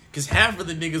seat. Because half of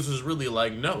the niggas was really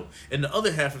like, no. And the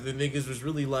other half of the niggas was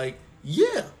really like,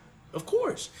 yeah, of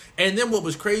course. And then what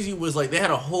was crazy was, like, they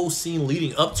had a whole scene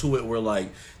leading up to it where,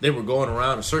 like, they were going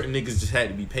around and certain niggas just had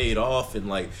to be paid off. And,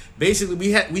 like, basically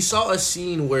we saw a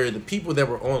scene where the people that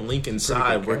were on Lincoln's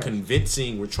side were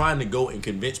trying to go and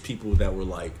convince people that were,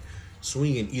 like,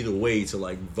 swinging either way to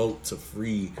like vote to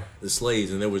free the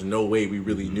slaves, and there was no way we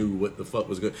really knew what the fuck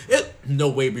was good. No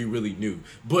way we really knew,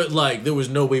 but like there was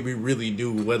no way we really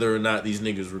knew whether or not these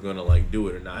niggas were gonna like do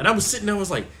it or not. And I was sitting there, I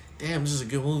was like, damn, this is a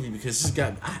good movie because this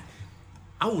guy,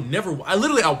 I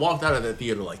walked out of that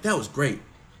theater like that was great.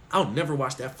 I'll never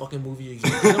watch that fucking movie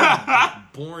again. That was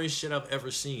the boring shit I've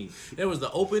ever seen. There was the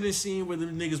opening scene where the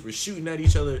niggas were shooting at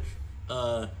each other,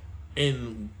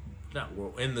 in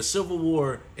the Civil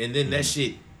War, and then that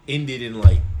shit ended in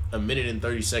like a minute and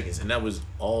 30 seconds, and that was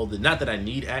all the. Not that I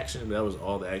need action, but that was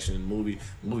all the action in the movie.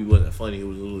 The movie wasn't funny; it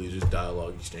was literally just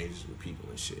dialogue exchanges with people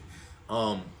and shit.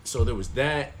 So there was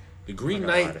that. The Green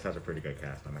Knight. This has a pretty good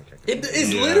cast. I might check it.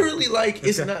 It's literally like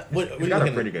it's not. It's got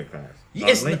a pretty good cast.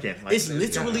 It's Lincoln. It's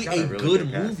literally a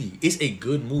good movie. It's a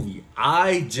good movie.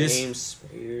 James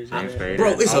Spader.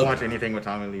 Bro, I'll watch anything with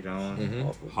Tommy Lee Jones.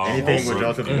 Mm-hmm. Anything with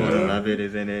Joseph Gordon-Levitt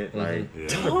is in it. Like,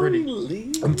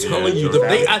 I'm telling you,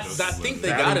 I think they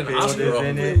got an Oscar off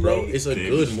of it, bro. It's a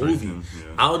good movie.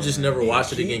 I'll just never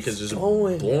watch it again because it's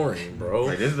boring, bro.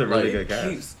 Like, this is a really good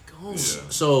cast. Yeah.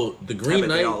 So the Green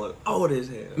Knight, old as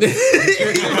hell.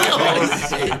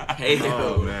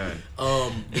 oh man.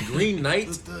 The Green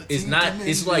Knight is not.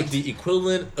 It's like the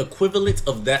equivalent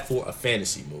of that for a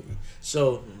fantasy movie.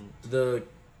 So the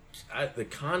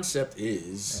concept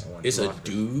is it's a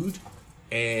dude,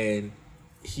 and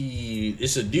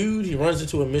it's a dude. He runs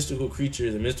into a mystical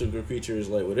creature. The mystical creature is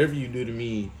like, whatever you do to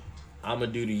me, I'm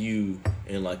gonna do to you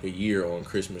in like a year on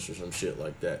Christmas or some shit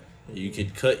like that. You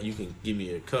can give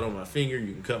me a cut on my finger.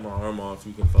 You can cut my arm off.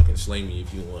 You can fucking slay me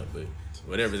if you want, but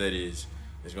whatever that is,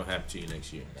 it's gonna happen to you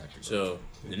next year. So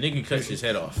the nigga cuts his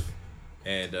head off,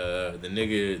 and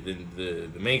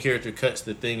the main character cuts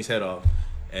the thing's head off,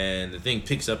 and the thing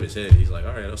picks up his head. He's like,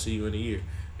 all right, I'll see you in a year.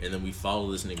 And then we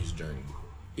follow this nigga's journey.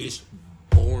 It's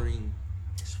boring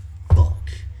as fuck.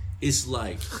 It's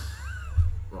like,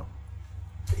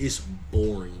 it's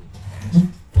boring as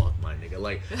fuck, my nigga.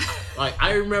 Like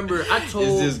I remember I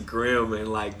told. It's just grim and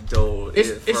like dull.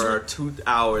 For 2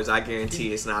 hours, I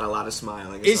guarantee it's not a lot of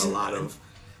smiling. It's a lot of.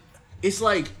 It's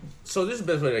like, so this is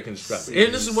the best way I can describe it.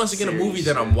 And this is once again a movie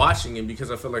that I'm watching, and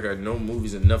because I feel like I know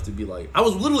movies enough to be like, I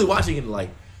was literally watching it like,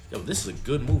 yo, this is a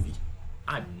good movie.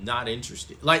 I'm not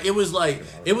interested. Like it was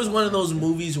one of those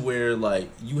movies where like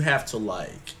you have to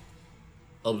like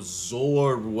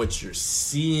absorb what you're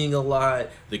seeing a lot,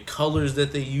 the colors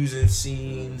that they use in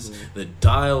scenes, the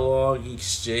dialogue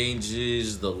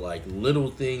exchanges, the like little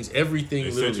things, everything.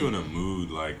 It sets you in a mood,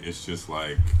 like it's just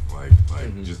like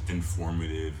just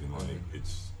informative and like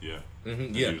it's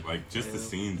like just the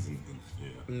scenes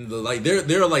and like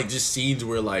there are like just scenes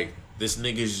where like this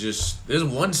nigga's just, there's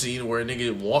one scene where a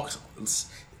nigga walks,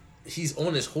 he's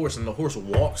on his horse and the horse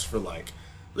walks for like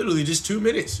literally just 2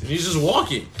 minutes, and he's just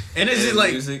walking, and it's just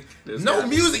like music? No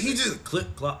music. He just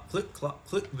click clop,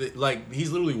 like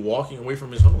he's literally walking away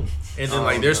from his home, and then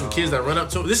like there's some kids that run up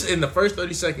to him. This is in the first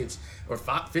 30 seconds or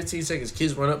 15 seconds.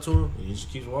 Kids run up to him, and he just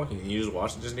keeps walking, and you just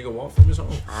watch this nigga walk from his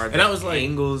home. And I was like,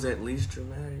 angles at least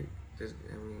dramatic.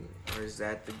 Or is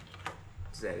that it?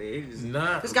 It's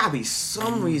not. There's gotta be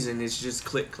some reason it's just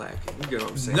click clacking. You get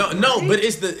what I'm saying? No, but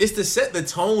it's to set the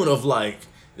tone of like,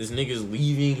 this nigga's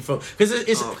leaving from, because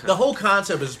it's the whole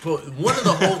concept is one of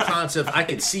the whole concepts I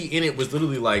could see in it was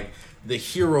literally like the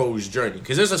hero's journey,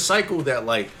 because there's a cycle that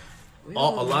like a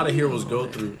lot of heroes go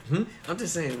through. I'm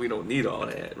just saying we don't need all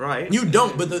that, right? You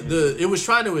don't, but it was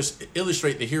trying to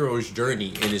illustrate the hero's journey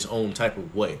in his own type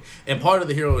of way, and part of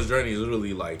the hero's journey is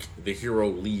literally like the hero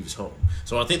leaves home.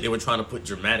 So I think they were trying to put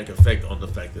dramatic effect on the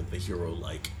fact that the hero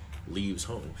like leaves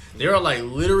home. They are like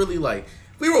literally like,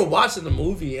 we were watching the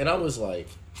movie and I was like,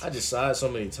 I just sighed so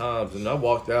many times, and I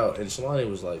walked out, and Shalani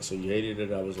was like, "So you hated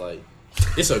it?" I was like,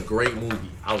 "It's a great movie.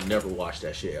 I'll never watch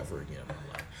that shit ever again."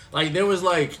 Like there was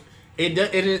like,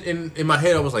 in my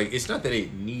head, I was like, it's not that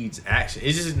it needs action.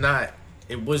 It's just not.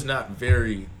 It was not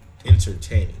very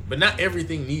entertaining. But not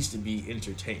everything needs to be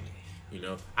entertaining. You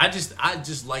know, I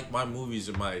just like my movies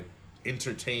and my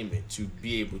entertainment to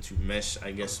be able to mesh,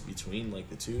 I guess, between like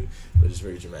the two. But it's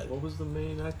very dramatic. What was the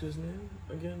main actor's name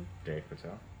again? Dave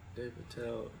Patel. Dave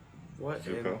Patel. What?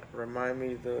 Zuko? Remind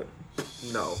me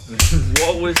no.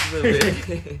 What was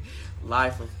the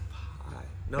Life of Pi?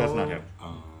 No, That's not him.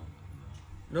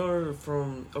 No,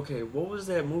 from what was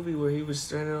that movie where he was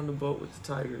stranded on the boat with the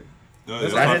tiger? No,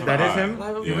 That is him?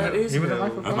 Life of Yeah. That is He was him. in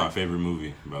Life of That's Pi? my favorite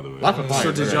movie, by the way. Life of Pi.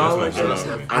 So did y'all like That's it?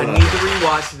 my favorite I need to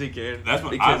rewatch it again. That's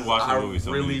what because I've watched that movie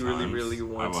so really, many times. really I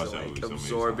want watched to that movie so many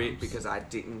absorb it times. because I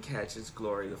didn't catch its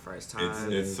glory the first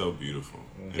time. It's so beautiful.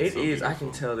 It It's so is. I beautiful.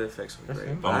 can tell the effects were great,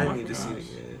 Oh but I my need to see it gosh.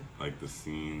 again. Like the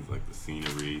scenes, like the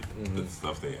scenery, the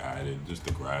stuff they added, just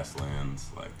the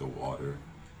grasslands, like the water.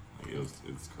 Like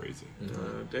it's crazy.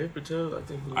 Dave Patel, I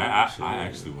think. I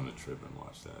actually want to trip and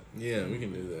watch that. Yeah, we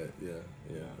can do that.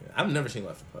 Yeah. I've never seen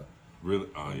Life of Pi. Really?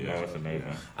 Oh yeah, No, it's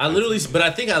amazing. But I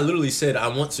think I literally said I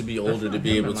want to be older to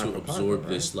be able to absorb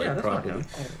this like properly,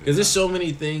 because there's so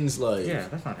many things like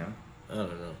That's not him. I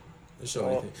don't know. There's so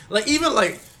many things. Like even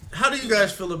like, how do you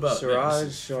guys feel about Siraj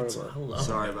Sharma? Hello.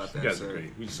 Sorry about that, sir.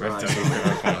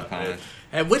 Siraj.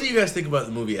 And what do you guys think about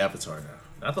the movie Avatar now?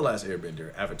 Not The Last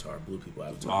Airbender, Avatar, Blue People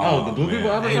Avatar. Oh, the Blue People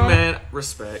man. Avatar? Hey man,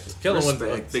 respect. Killer one,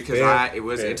 Respect, fair, because it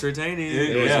was fair. entertaining.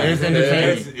 It's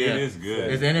entertaining. It is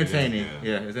good. It's entertaining.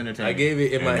 Yeah. It's entertaining. I gave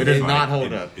it in my It head. does not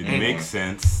hold up. It makes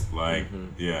sense. Like,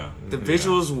 yeah. The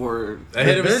visuals were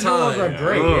Ahead of its visuals time. are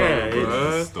great. Oh, Yeah,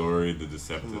 bruh. The story, the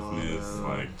deceptiveness,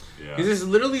 like, yeah. Because it's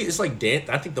literally, it's like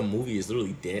dance. I think the movie is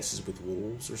literally Dances with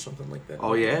Wolves or something like that.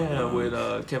 Oh yeah, with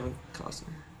Kevin Costner.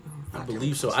 I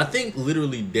believe so. I think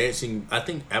literally dancing. I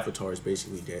think Avatar is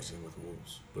basically Dancing with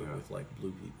Wolves, but with like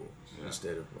blue people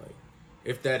instead of like.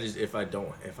 If I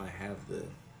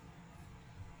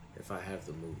have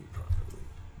the movie properly,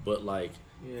 but like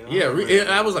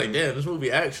I was like, damn, this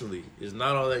movie actually is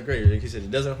not all that great. Like you said,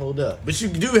 it doesn't hold up. But you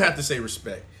do have to say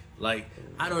respect. Like,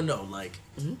 I don't know, like,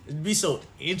 it'd be so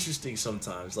interesting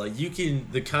sometimes. Like,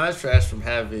 the contrast from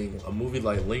having a movie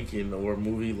like Lincoln or a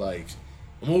movie like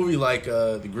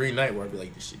The Green Knight, where I'd be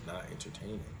like, this shit not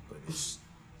entertaining, but it's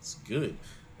good.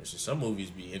 There's just some movies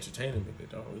be entertaining, but they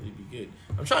don't really be good.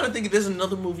 I'm trying to think if there's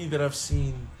another movie that I've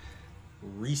seen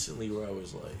recently where I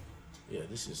was like, yeah,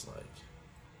 this is like,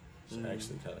 it's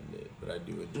actually kind of mid, but I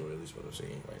do enjoy at least what I'm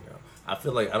seeing right now. I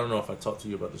feel like, I don't know if I talked to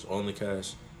you about this on the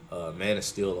cast, Man of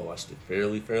Steel. I watched it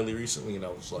fairly recently, and I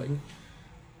was like,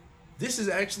 this is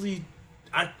actually,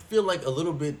 I feel like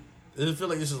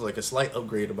this is like a slight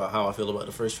upgrade about how I feel about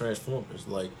the first Transformers.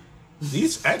 Like,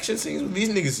 these action scenes with these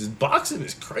niggas is boxing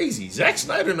is crazy. Zack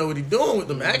Snyder know what he doing with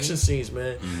them action scenes,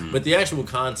 man. But the actual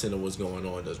content of what's going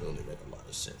on doesn't really make a lot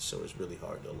of sense, so it's really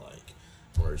hard to like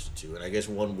merge the two. And I guess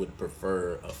one would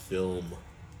prefer a film.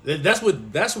 That's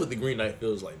what the Green Knight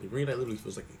feels like. The Green Knight literally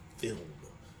feels like a film.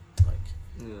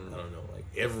 I don't know, like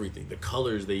everything, the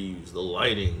colors they use, the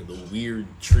lighting, the weird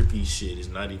trippy shit is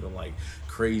not even like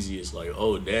crazy. It's like,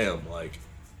 oh damn, like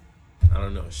I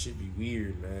don't know, it should be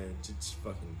weird, man. It's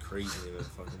fucking crazy in that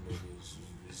fucking movie.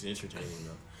 It's entertaining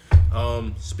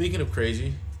though. Speaking of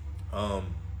crazy,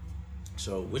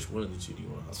 so which one of the two do you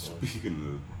want to hop on? Speaking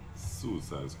of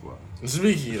Suicide Squad.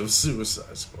 Speaking of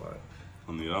Suicide Squad.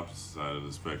 On the opposite side of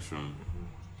the spectrum,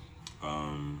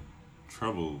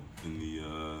 trouble in the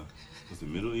was it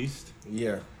Middle East?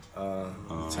 Yeah,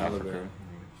 Taliban.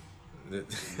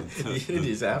 It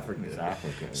is Africa. It's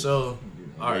Africa. So,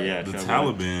 all right, yeah, the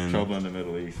Taliban. Trouble in the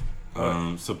Middle East.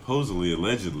 Supposedly,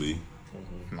 allegedly,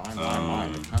 The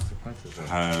consequences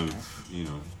have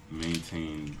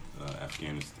maintained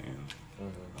Afghanistan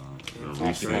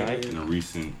in a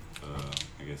recent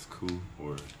I guess coup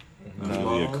or not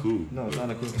really a coup. No, it's not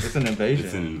a coup. It's an invasion.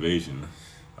 It's an invasion.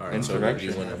 all right.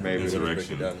 Insurrection, So maybe.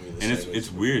 Insurrection. And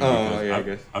it's weird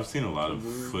because I've seen a lot of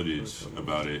footage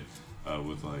about it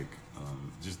with like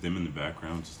just them in the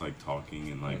background, just like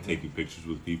talking and like taking pictures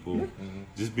with people,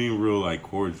 just being real like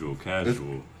cordial,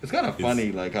 casual. It's kind of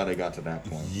funny, like how they got to that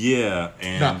point. Yeah,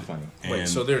 and not funny. Wait,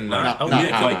 so they're not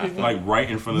like right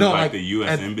in front of like the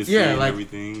U.S. embassy and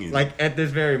everything. And like at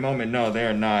this very moment, no,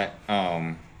 they're not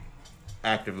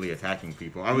actively attacking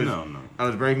people. I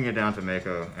was breaking it down to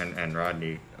Mako and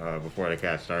Rodney before the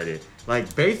cast started.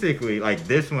 Like basically, like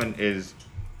this one is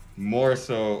more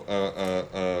so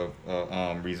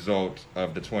a result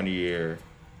of the 20-year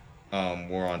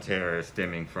war on terror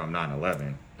stemming from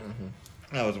 9/11.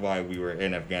 That was why we were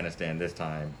in Afghanistan this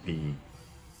time, the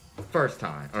first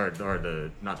time, or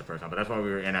not the first time, but that's why we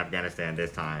were in Afghanistan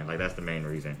this time. Like that's the main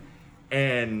reason.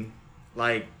 And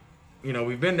like,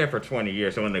 we've been there for 20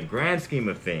 years. So in the grand scheme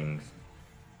of things,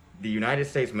 the United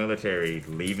States military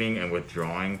leaving and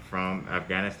withdrawing from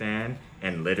Afghanistan,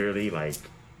 and literally like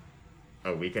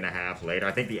a week and a half later,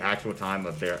 I think the actual time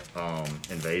of their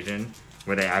invasion,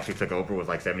 when they actually took over, was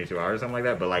like 72 hours or something like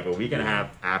that. But like a week and a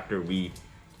half after we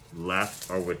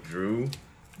left or withdrew,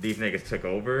 these niggas took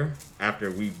over. After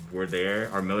we were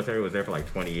there, our military was there for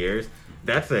like 20 years.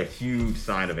 That's a huge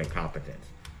sign of incompetence.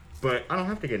 But I don't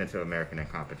have to get into American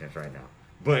incompetence right now.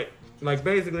 But like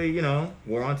basically,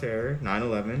 war on terror,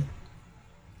 9/11.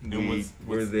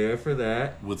 We're there for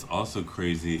that. What's also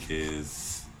crazy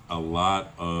is a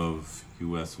lot of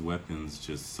U.S. weapons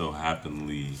just so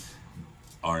happily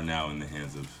are now in the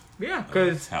hands of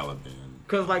Taliban.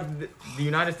 Because like the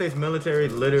United States military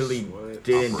literally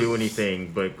didn't do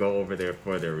anything but go over there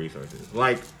for their resources.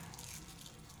 Like,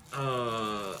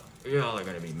 y'all are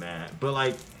gonna be mad, but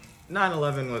like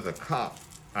 9/11 was a cop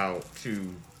out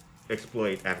to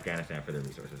exploit Afghanistan for their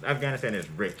resources. Afghanistan is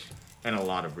rich in a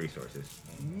lot of resources,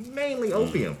 mainly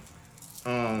opium.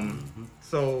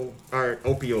 Or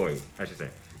opioid, I should say.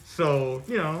 So,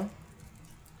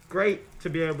 great to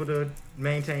be able to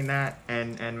maintain that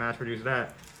and mass produce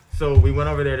that. So we went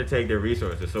over there to take their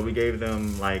resources. So we gave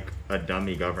them like a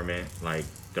dummy government, like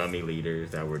dummy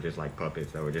leaders that were just like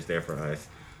puppets that were just there for us.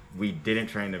 We didn't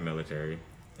train the military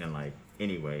in like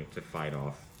any way to fight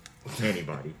off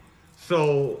anybody.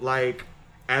 So like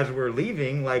as we're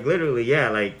leaving, like literally,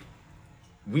 like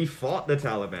we fought the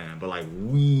Taliban, but like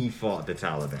we fought the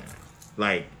Taliban.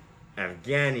 Like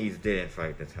Afghanis didn't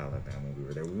fight the Taliban when we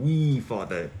were there. We fought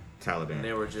the Taliban. And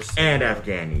they were just and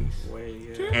Afghanis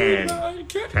and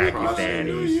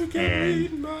Pakistanis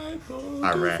and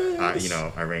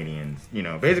Iranians.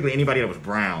 Basically anybody that was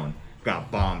brown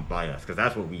got bombed by us because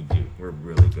that's what we do. We're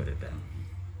really good at that.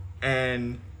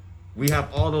 And we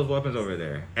have all those weapons over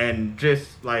there, and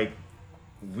just like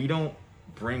we don't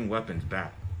bring weapons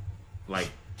back.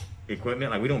 Like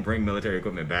equipment. Like we don't bring military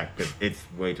equipment back because it's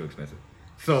way too expensive.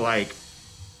 So like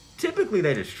typically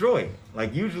they destroy it.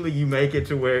 Like usually you make it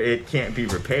to where it can't be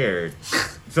repaired,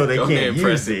 so they can't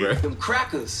use it. Them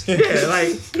crackers. Yeah,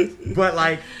 like, but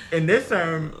like in this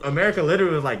term, America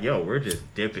literally was like, "Yo, we're just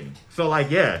dipping." So like,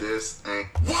 yeah,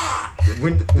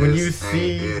 when you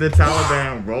see the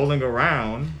Taliban rolling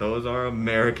around, those are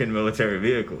American military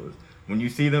vehicles. When you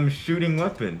see them shooting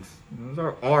weapons, those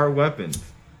are our weapons.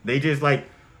 They just like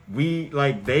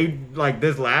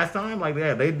this last time, like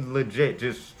yeah, they legit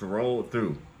just strolled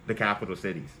through the capital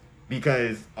cities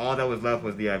because all that was left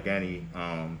was the Afghani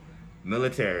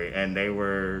military, and they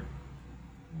were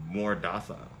more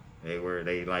docile.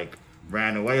 They like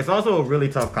ran away. It's also a really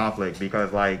tough conflict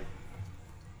because like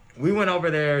we went over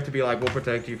there to be like, we'll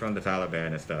protect you from the Taliban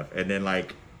and stuff, and then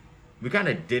like we kind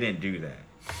of didn't do that.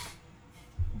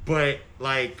 But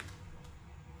like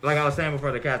I was saying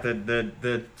before the cast,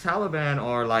 the Taliban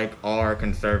are like our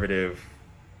conservative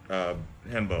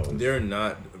himbos. They're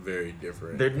not very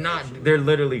different. They're not. Actually. They're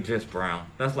literally just brown.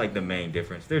 That's like the main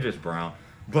difference. They're just brown.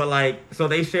 But like, so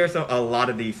they share a lot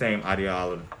of these same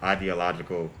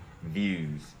ideological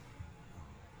views.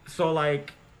 So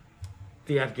like,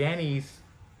 the Afghanis,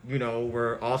 you know,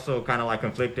 were also kind of like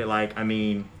conflicted. Like, I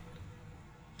mean,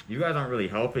 you guys aren't really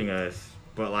helping us,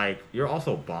 but like, you're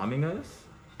also bombing us.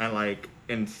 And like,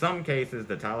 in some cases,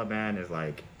 the Taliban is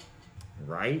like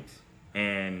right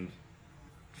and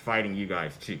fighting you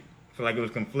guys too. So like, it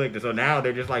was conflicted. So now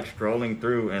they're just like strolling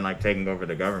through and like taking over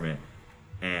the government.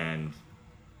 And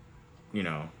you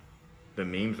know, the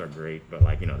memes are great, but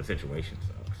like, you know, the situation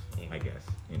sucks, I guess,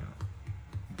 you know.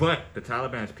 But the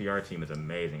Taliban's PR team is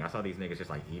amazing. I saw these niggas just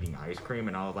like eating ice cream,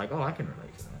 and I was like, oh, I can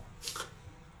relate to that.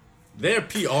 Their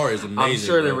PR is amazing. I'm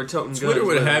sure they were toting Twitter guns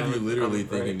would have you literally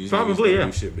thinking these probably niggas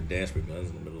do shit but dance with guns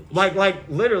in the middle of the like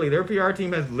literally, their PR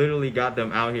team has literally got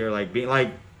them out here like being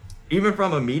like, even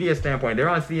from a media standpoint, they're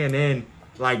on CNN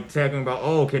like talking about,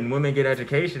 oh, can women get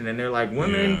education? And they're like,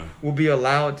 women will be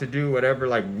allowed to do whatever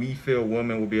like we feel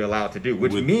women will be allowed to do,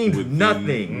 which means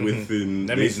nothing. Within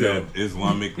that they means said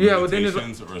Islamic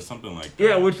limitations or something like that.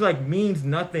 Yeah, which like means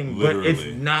nothing, Literally. But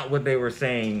it's not what they were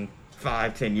saying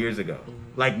 5-10 years ago.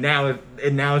 Like now is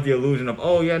the illusion of,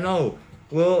 oh yeah, no,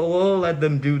 we'll let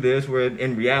them do this, where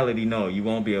in reality, no, you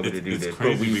won't be able to do this. It's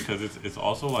crazy because it's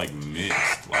also like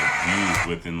mixed like views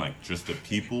within like just the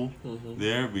people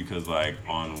there, because like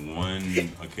on one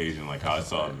occasion, like I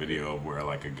saw a video where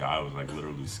like a guy was like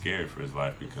literally scared for his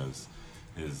life because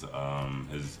his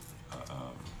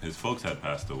folks had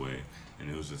passed away, and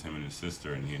it was just him and his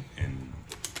sister, and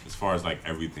as far as like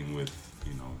everything with,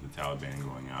 you know, the Taliban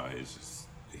going out, it's just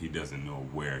he doesn't know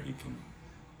where he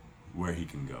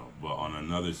can go. But on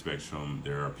another spectrum,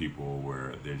 there are people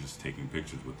where they're just taking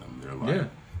pictures with them. They're like,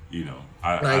 you know,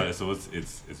 so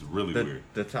it's really weird.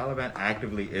 The Taliban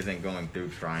actively isn't going through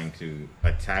trying to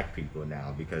attack people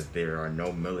now because there are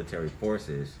no military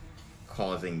forces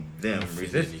causing them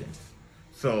resistance.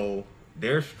 So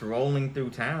they're strolling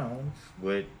through towns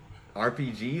with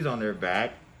RPGs on their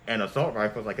back and assault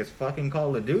rifles like it's fucking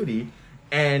Call of Duty,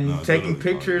 and taking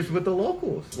pictures with the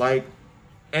locals. Like,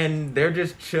 and they're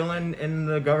just chilling in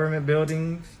the government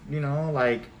buildings, you know,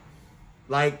 like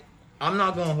I'm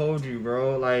not gonna hold you,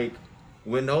 bro. Like,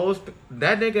 when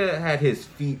that nigga had his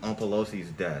feet on Pelosi's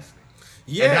desk.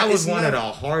 Yeah, and that was one of the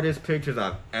hardest pictures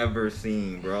I've ever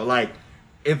seen, bro. Like,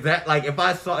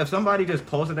 if somebody just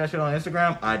posted that shit on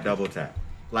Instagram, I'd double tap.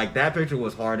 Like, that picture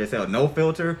was hard as hell. No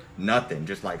filter, nothing.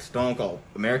 Just like stone cold.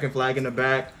 American flag in the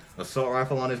back, assault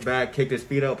rifle on his back, kicked his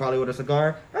feet up probably with a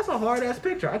cigar. That's a hard ass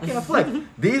picture. I can't flex.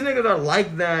 These niggas are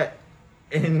like that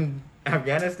in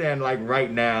Afghanistan, like right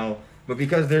now, but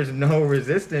because there's no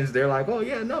resistance, they're like, oh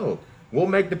yeah, no, we'll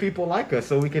make the people like us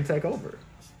so we can take over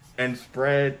and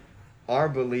spread our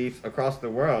beliefs across the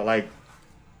world. Like,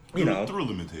 you know, through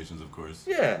limitations, of course.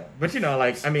 Yeah, but you know,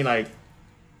 like, I mean, like,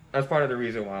 that's part of the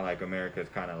reason why like America's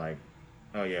kind of like,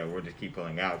 oh yeah, we'll just keep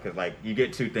pulling out, because like you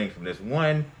get two things from this.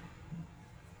 One,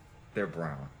 they're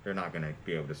brown. They're not going to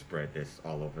be able to spread this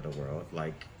all over the world.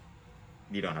 Like,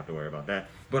 you don't have to worry about that.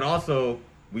 But also,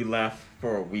 we left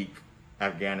for a week.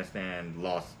 Afghanistan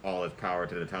lost all its power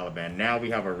to the Taliban. Now we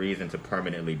have a reason to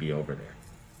permanently be over there.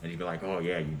 And you'd be like, oh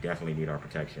yeah, you definitely need our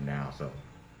protection now. So,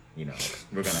 you know,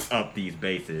 we're going to up these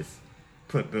bases,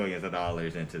 put billions of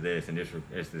dollars into this, and this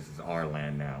is our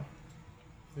land now.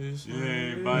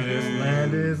 Yay, Biden. This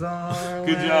land is our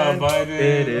Good land. job, Biden.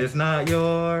 It is not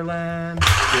your land.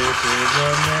 This is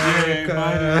America.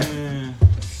 Yay,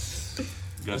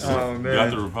 Biden. Got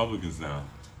the Republicans now.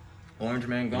 Orange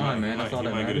man gone, man. That's all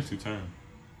that matters. He might matters.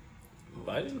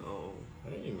 get a 2-term.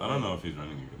 Biden? I don't know if he's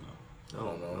running again I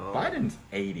don't know. Biden's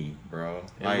 80, bro.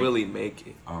 And will he make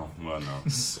it? Oh, well,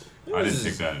 no. I didn't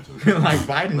take that into account. Like,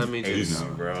 Biden's Let me 80, just-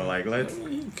 bro. Like, let's,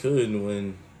 He couldn't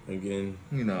win again.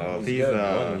 you know, He's he's,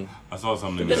 got money. I saw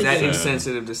something Is that said-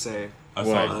 insensitive to say? I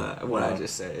What? saw What I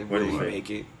just said. What Will did he you say? make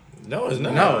it? No, it's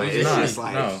not. no, it's it's not. just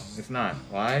like- no, it's not.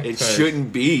 Why? It 'Cause-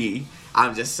 shouldn't be.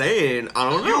 I'm just saying. I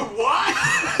don't know.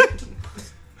 What?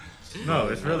 No,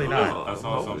 it's really No. not. I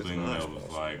saw Oh, something it's not. that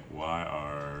was like, why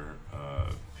are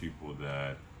people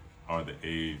that are the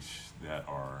age that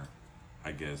are,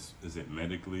 I guess, is it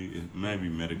medically? It may be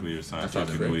medically or I saw the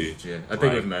scientifically. pictures, yeah. I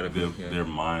think it was medically, Their, yeah. their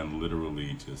mind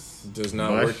literally just. Does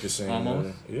not Mush, work the same.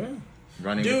 almost. Yeah.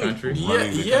 Running Dude, the country. yeah,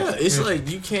 Running the yeah. country. It's like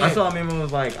you can't. I saw a meme that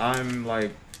was like, I'm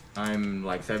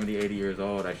like 70, 80 years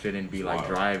old. I shouldn't be like Wow.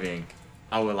 driving.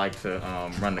 I would like to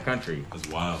run the country. That's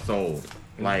wild. Sold.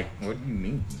 Like, what do you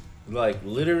mean? Like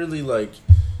literally, like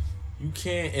you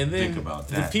can't. And then Think about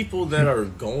the that. people that are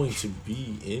going to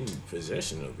be in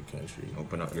possession of the country,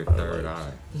 Open up your third like,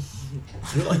 eye.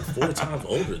 you're like 4 times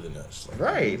older than us. Like,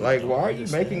 Right. Like, why are you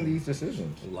understand. making these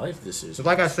decisions? Life decisions. So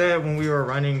like I said when we were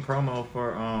running promo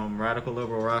for Radical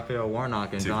Liberal Raphael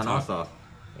Warnock and John TikTok. Ossoff,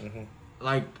 Mhm.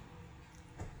 like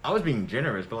I was being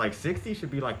generous, but like 60 should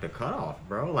be like the cutoff,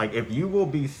 bro. Like if you will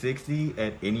be 60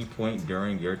 at any point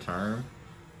during your term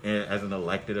as an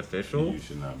elected official, You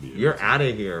should not be. able you're to. out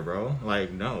of here, bro.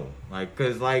 Like no, like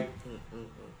cause like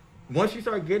once you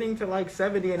start getting to like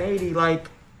 70 and 80, like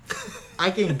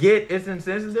I can get it's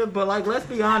insensitive, but like let's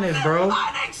be honest, bro.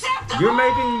 Unacceptable. You're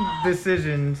making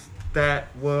decisions that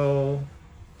will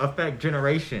affect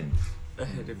generations.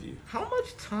 Ahead of you. How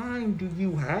much time do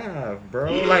you have,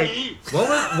 bro? Like,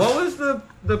 what was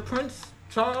the Prince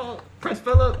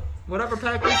Philip, whatever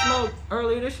pack we smoked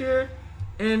earlier this year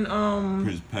in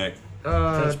Chris Peck.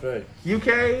 Prince Bay.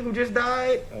 UK who just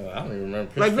died? I don't even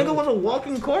remember. Like, Prince nigga was a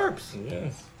walking corpse. Yeah.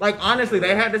 Like, honestly,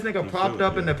 they had this nigga Prince propped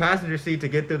Philip, up in yeah. the passenger seat to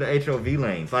get through the HOV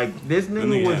lanes. Like, this That nigga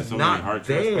nigga had was so many not heart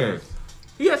there. transplants.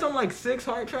 He had something like 6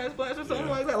 heart transplants or something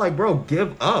Yeah. like that. Like, bro,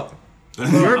 give up.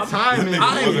 Your time is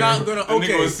I am here. not gonna. That nigga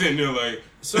Okay. was sitting there like,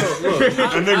 So look,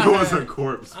 that nigga was a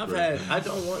corpse. I've bro. had. I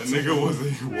don't want That to. nigga was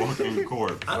a walking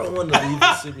corpse. I don't want to leave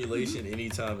the simulation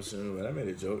anytime soon, but I made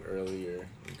a joke earlier.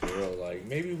 Girl, like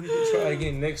maybe we could try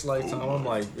again next lifetime. I'm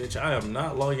like, bitch, I am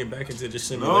not logging back into this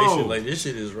simulation. No. Like this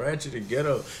shit is ratchet and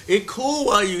ghetto. It cool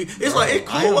while you. It's like it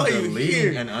I cool am while you deleting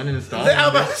here. and uninstalling. I'm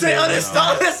about to this say shit.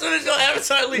 uninstall as soon as your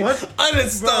avatar leaves. Once-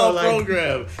 Uninstall bro, like,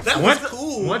 program. That was Once,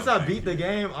 cool. once I beat the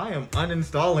game, I am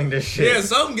uninstalling this shit. Yeah,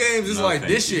 some games it's No, like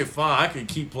thank this you. shit fine. I can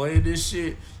keep playing this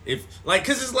shit if like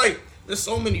because it's like there's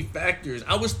so many factors.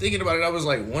 I was thinking about it. I was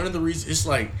like one of the reasons it's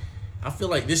like I feel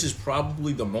like this is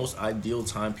probably the most ideal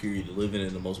time period to live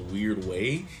in the most weird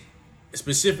way.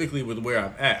 Specifically with where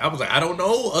I'm at, I was like, I don't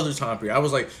know other time period. I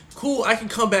was like, cool, I can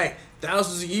come back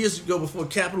thousands of years ago before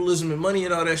capitalism and money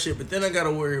and all that shit. But then I gotta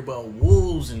worry about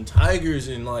wolves and tigers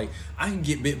and like I can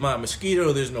get bit by a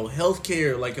mosquito. There's no health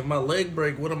care. Like if my leg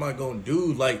break, what am I gonna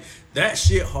do? Like that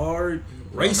shit hard.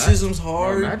 Racism's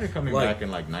hard. Bro, imagine coming like, back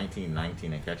in like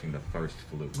 1919 and catching the first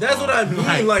flu. That's what I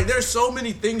mean. Like, there's so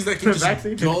many things that can The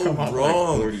vaccine just didn't go come out for, wrong.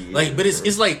 like, 40 years, Like, but it's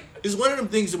bro. like it's one of them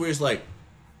things where it's like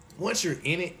once you're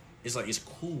in it, it's like it's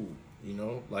cool. You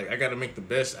know, like I gotta make the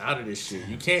best out of this shit.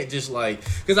 You can't just like,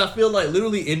 because I feel like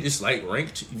literally in just like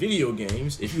ranked video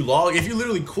games, if you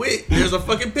literally quit, there's a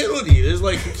fucking penalty. There's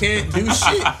like you can't do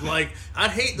shit. Like I'd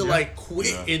hate to like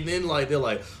quit and then like they're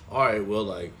like, all right, well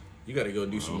like you gotta go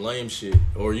do some lame shit,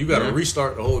 or you gotta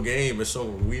restart the whole game or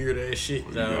some weird ass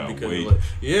shit now gotta because wait. like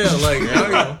like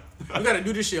Yeah. you gotta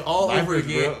do this shit all Life over is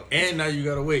again, real. and now you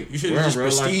gotta wait. You should We're in have just real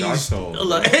life prestige. Dark Souls.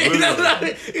 Like, you could have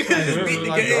just beat the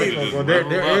Like, game.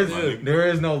 well, there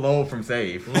is no load from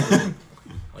save.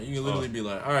 Like, you can literally be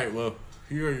like, all right, well,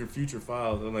 here are your future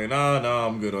files. I'm like, nah,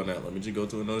 I'm good on that. Let me just go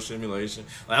to another simulation.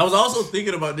 Like, I was also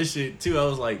thinking about this shit too. I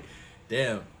was like,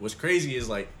 damn, what's crazy is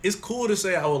like, it's cool to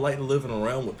say I would like to live in a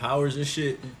realm with powers and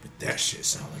shit, but that shit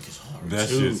sounds like it's hard That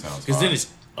too. shit sounds Because then hard.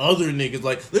 it's other niggas.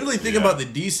 Like, literally thinking Yeah. about the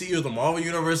DC or the Marvel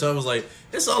universe, I was like,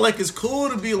 it's all like it's cool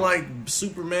to be like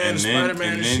Superman and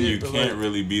Spider-Man and, then shit. you but, can't like,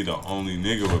 really be the only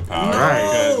nigga with power.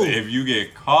 No. Because if you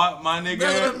get caught, my nigga.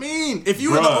 That's what I mean. If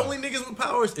you were the Bruh. only niggas with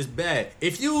powers, it's bad.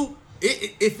 If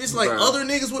it's like Bruh. other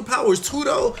niggas with powers too,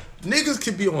 though, niggas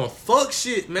could be on fuck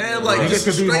shit, man. Like niggas just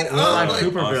could be straight up, like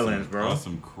super villains, bro. On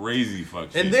some crazy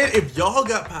fuck shit. And then if y'all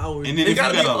got powers, and then if you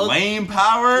got a lame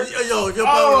power, your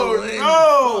power lame.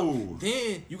 no.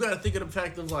 Then you gotta think of the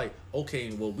fact of like,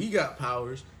 okay, well we got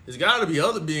powers. There's gotta be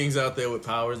other beings out there with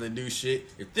powers that do shit.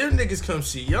 If them niggas come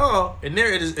see y'all and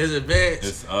they're as advanced,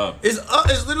 It's up. It's up.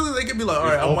 It's literally they could be like, all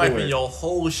right, I'm wiping your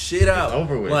whole shit out. It's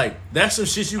over with. Like that's some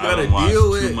shit you I gotta done deal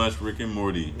watched with. too much Rick and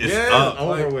Morty. It's Yeah, up. It's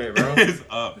over with, bro. It's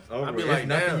up. It's over I'd be with. like, There's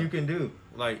nothing damn. you can do.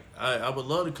 Like I would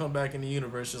love to come back in the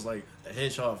universe just like a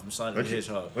hedgehog from Sonic the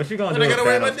Hedgehog. What you gonna And do I if gotta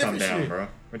wear my Thanos come different down, shit. bro?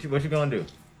 What you gonna do?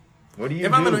 What do you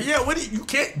If do? I'm gonna, you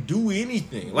can't do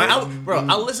anything. Like,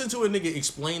 I listened to a nigga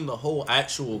explain the whole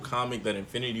actual comic that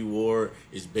Infinity War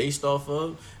is based off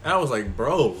of, and I was like,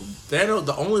 bro, Thanos.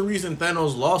 The only reason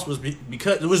Thanos lost was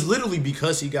because it was literally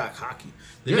because he got cocky.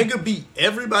 The nigga beat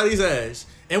everybody's ass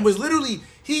and was literally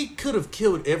he could have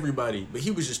killed everybody, but he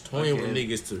was just toying with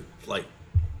niggas to like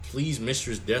please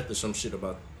Mistress Death or some shit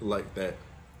about like that,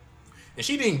 and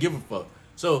she didn't give a fuck.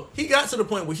 So he got to the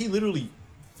point where he literally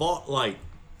fought like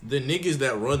the niggas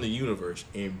that run the universe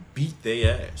and beat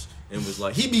their ass and was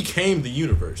like he became the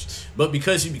universe, but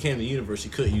because he became the universe he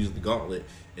couldn't use the gauntlet.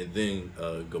 And then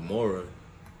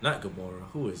not Gamora,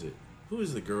 who is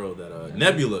the girl that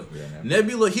Nebula.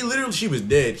 Nebula, she was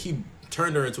dead. He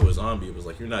turned her into a zombie. It was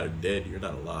like, you're not dead, you're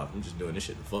not alive, I'm just doing this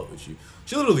shit to fuck with you.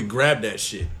 She literally grabbed that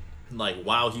shit like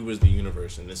while he was the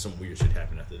universe, and then some weird shit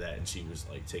happened after that, and she was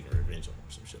like taking revenge on him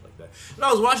or some shit like that. And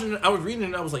I was watching it, I was reading it,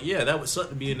 and I was like, yeah, that would suck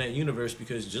to be in that universe,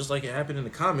 because just like it happened in the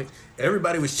comic,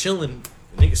 everybody was chilling,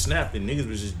 the niggas snapped, and niggas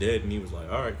was just dead, and he was like,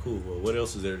 all right, cool, well, what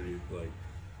else is there to do? Like,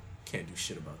 can't do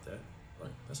shit about that.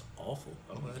 Like, that's awful.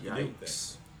 I don't have to deal with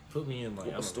that. Put me in like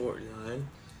a storyline.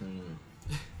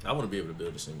 I want to be able to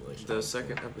build a simulation. The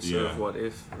second episode of What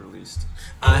If released.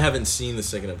 I haven't seen the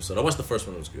second episode. I watched the first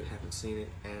one. It was good. Haven't seen it,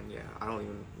 and I don't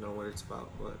even know what it's about.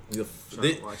 But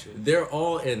watch it. They're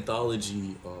all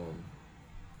anthology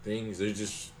things. They're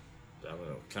just I don't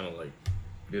know, kind of like.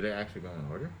 Do they actually go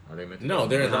in order? Are they meant to? No,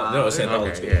 it's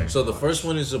anthology. Okay, yeah. So the first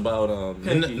one is about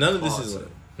none of this is.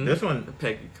 This one,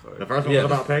 Peggy Carter. The first one was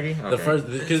about Peggy. Okay. The first,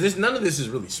 because none of this is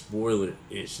really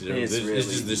spoiler-ish. It's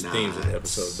just this themes of the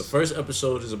episode. The first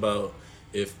episode is about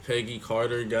if Peggy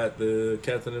Carter got the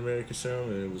Captain America serum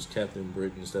and it was Captain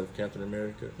Britain instead of Captain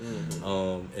America.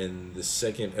 Mm-hmm. And the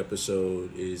second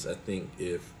episode is, I think,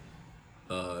 if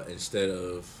instead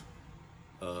of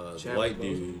the white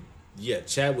dude. Yeah,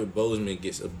 Chadwick Boseman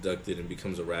gets abducted and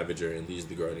becomes a Ravager and leads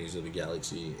the Guardians of the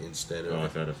Galaxy instead of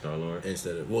Star-Lord?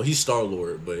 He's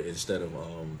Star-Lord, but instead of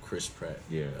Chris Pratt.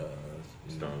 Yeah,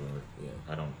 Star-Lord. Yeah,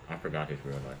 I forgot his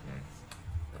real life name.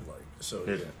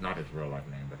 Not his real life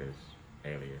name, but his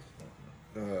alias.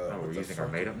 We're using our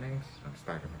made-up names? I'm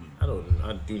Spider-Man.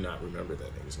 I do not remember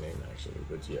that nigga's name, actually,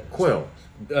 but yeah. Quill.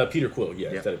 Peter Quill,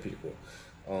 instead of Peter Quill.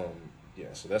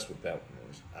 So that's what that one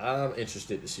is. I'm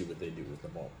interested to see what they do with the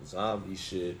Marvel Zombie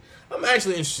shit. I'm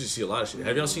actually interested to see a lot of shit.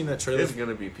 Have y'all seen that trailer? It's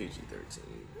gonna be PG-13.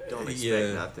 Don't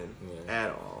expect nothing at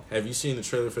all. Have you seen the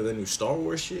trailer for the new Star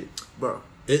Wars shit? Bro.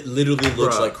 It literally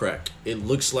looks like crack. It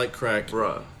looks like crack.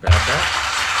 Bruh.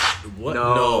 What?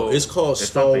 No, it's called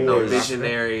Star Wars. No,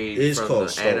 Visionary it's from called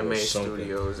the Star anime Wars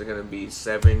studios. They're gonna be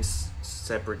 7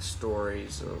 separate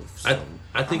stories of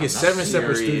I think it's 7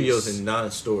 separate studios and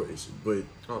 9 stories, but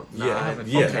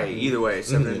okay, either way,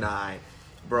 7 to 9,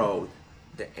 bro.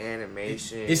 The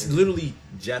animation, it's literally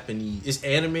Japanese. It's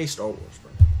anime Star Wars,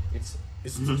 bro. It's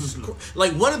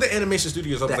like one of the animation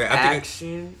studios. The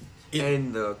action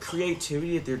and the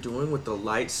creativity that they're doing with the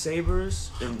lightsabers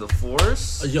and the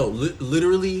Force.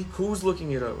 Literally, who's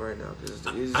looking it up right now?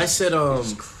 I said I'm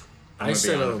gonna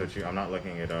be honest with you. I'm not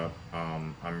looking it up.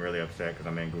 I'm really upset because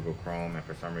I'm in Google Chrome, and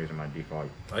for some reason my default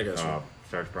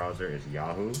search browser is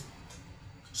Yahoo.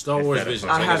 Star Wars Vision.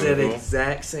 I have that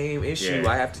exact same issue.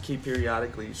 I have to keep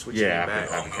periodically switching it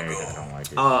back. I have to change it. I don't like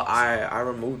it. I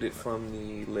removed it from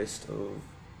the list of.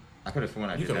 I could have sworn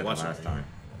I did that last time.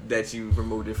 That you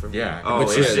removed it from. Yeah.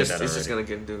 It's just gonna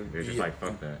get dude. It's just like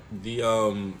fuck that.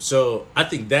 So I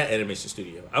think that animation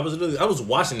studio. I was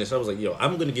watching this. I was like, yo,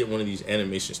 I'm gonna get one of these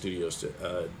animation studios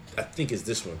to. I think it's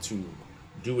this one to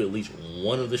do at least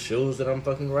one of the shows that I'm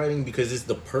fucking writing, because it's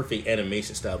the perfect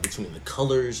animation style between the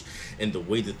colors and the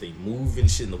way that they move and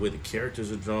shit and the way the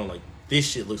characters are drawn. Like, this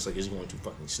shit looks like it's going to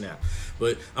fucking snap.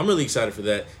 But I'm really excited for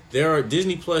that.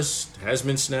 Disney Plus has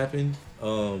been snapping.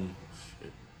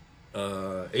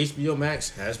 HBO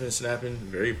Max has been snapping.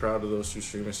 Very proud of those 2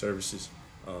 streaming services.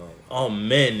 Oh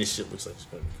man, this shit looks like it's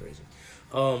gonna be crazy.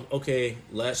 Okay,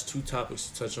 last 2 topics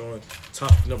to touch on.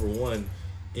 Topic number 1,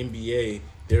 NBA.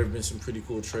 There have been some pretty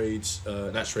cool trades,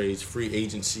 free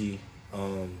agency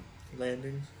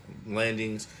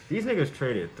landings. These niggas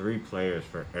traded 3 players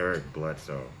for Eric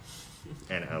Bledsoe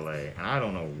in LA, and I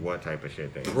don't know what type of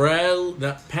shit they did.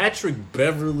 Now, Patrick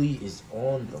Beverly is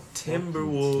on the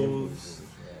Timberwolves.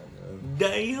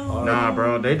 Damn. Nah,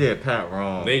 bro, they did Pat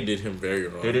wrong. They did him very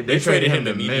wrong. They traded him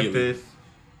to immediately. Memphis,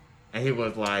 and he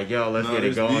was like, "Yo, let's get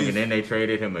it going." And then they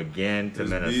traded him again to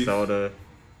Minnesota.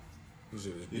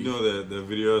 You know that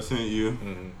video I sent you?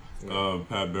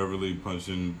 Pat Beverly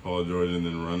punching Paul George and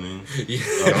then running.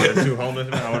 The 2 homeless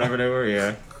men or whatever they were,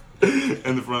 yeah.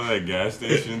 In the front of that gas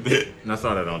station. And I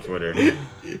saw that on Twitter. That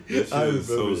shit is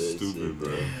so stupid,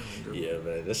 bro. Yeah,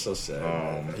 man, that's so sad.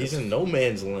 Man. He's in no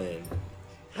man's land.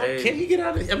 Hey. Can he get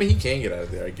out of? I mean, he can get out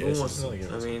of there. I guess.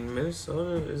 I mean,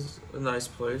 Minnesota is a nice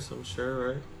place. I'm sure,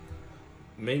 right?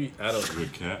 Maybe I don't.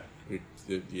 Good cat.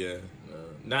 Yeah.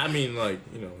 I mean, like,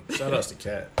 shout outs to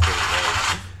Cat.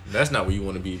 That's not where you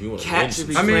want to be. If you want to Cat should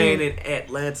be playing in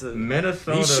Atlanta.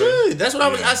 Minnesota. He should. That's what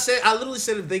I said. I literally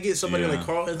said if they get somebody like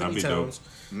Carl Anthony Towns.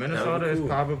 Minnesota is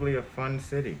probably a fun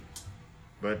city.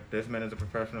 But this man is a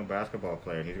professional basketball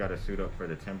player, and he's got to suit up for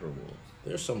the Timberwolves.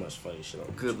 There's so much funny shit on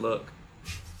Good luck.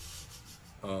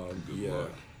 Yeah.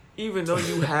 Even though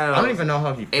you have I don't even know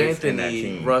how he fits in that Anthony,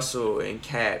 team. Russell, and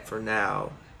Cat for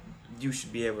now, you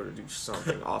should be able to do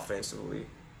something offensively.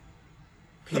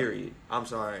 Period. I'm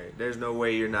sorry. There's no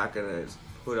way you're not going to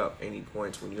put up any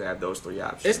points when you have those 3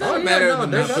 options. It's not a matter of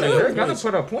them not putting They're up going points. to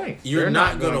put up points. You're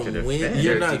not going to win.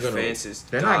 You're Their not going defense to. is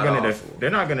They're not going god-awful. They're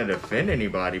not going to defend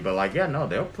anybody, but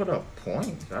they'll put up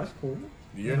points. That's cool.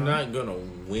 You're not going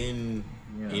to win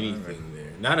anything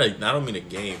there. I don't mean a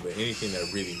game, but anything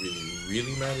that really, really,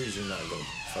 really matters, you're not going to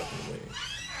fucking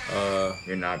win.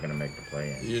 You're not going to make the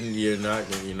play in. You're not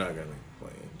going to make the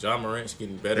play in. John Morant's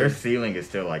getting better. Their ceiling is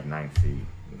still like 9th seed.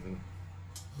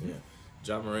 Yeah,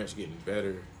 John Morant's getting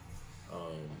better.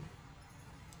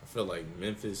 I feel like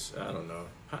Memphis. I don't know.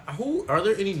 Who are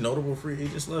there any notable free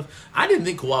agents left? I didn't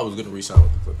think Kawhi was going to re-sign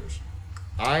with the Clippers.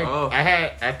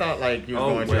 I thought like he was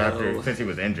going to after since he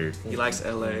was injured. He likes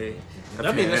LA. I mean,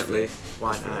 that's Apparently.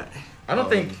 Why not? I don't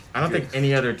think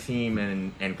any other team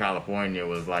in California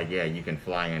was like, yeah, you can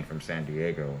fly in from San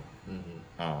Diego,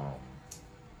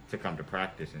 to come to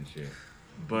practice and shit.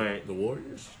 But The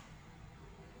Warriors?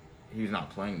 he's not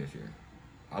playing this year.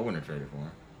 I wouldn't have traded for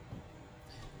him.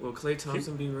 Will Klay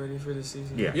Thompson be ready for the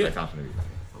season? Yeah, Yeah. Klay Thompson would be ready.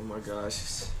 Oh my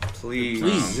gosh.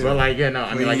 Please. But like,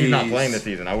 I mean, like he's not Please. playing this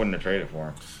season. I wouldn't have traded for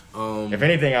him. If If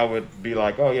anything, I would be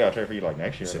like, oh yeah, I'll trade for you like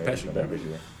next year. Is it maybe, Patrick but Beverley? this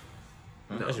year.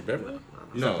 Patrick Beverley?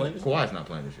 He's No, not playing this? Kawhi's not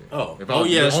playing this year. Oh. If Oh,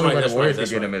 yeah, the that's only right, way that's the Warriors right, could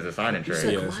get that's him is a sign and You trade.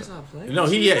 said Yeah. Kawhi's not playing? No,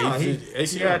 He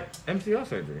ACL. had MCL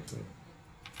surgery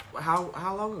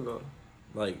How long ago?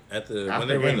 Like at the when after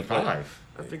they were in game the play. 5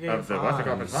 After game of the Western 5.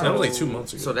 Conference That was Finals. like 2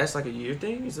 months ago. So that's like a year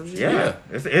thing? Or some shit? Yeah,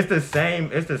 it's the same.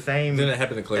 It's the same. Then it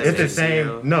happened to Clay. It's the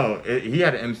ACL. same. No, he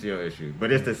had an MCL issue,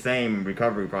 but it's the same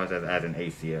recovery process as an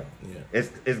ACL. Yeah.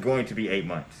 It's going to be 8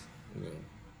 months. Yeah.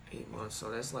 8 months. So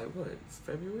that's like what?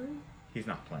 February? He's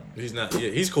not playing. He's not. Yeah,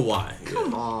 he's Kawhi. Yeah.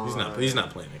 Come on. He's not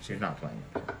playing next year. He's not playing.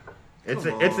 It's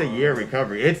Come a on. year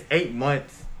recovery. It's 8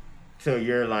 months till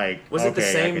you're like, Was okay, it the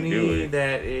same I can do knee it.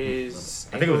 that is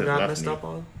I think it was his got left messed knee. up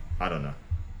on? I don't know.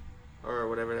 Or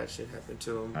whatever that shit happened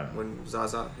to him I don't know. when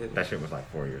Zaza hit him. That shit was like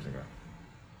 4 years ago.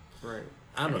 Right.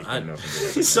 I don't He's know. been up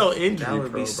He's so injured. That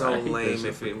would be so bro. I hate that lame shit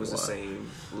if for it was the Kawhi.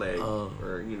 same leg or,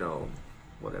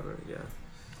 whatever. Yeah.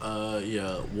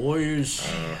 Yeah, Warriors.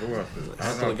 Who else is?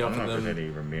 I Still don't know. look out I for don't know if them. they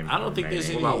even remember. I don't think there's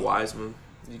their any- What names. about Wiseman?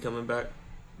 You coming back?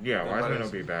 Yeah, Wiseman Anybody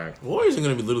will be back. Warriors are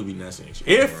gonna be literally nasty next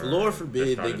year. If Or Lord the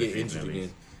forbid start they of the get season,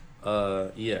 injured at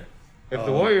again. Yeah. If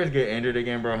the Warriors get injured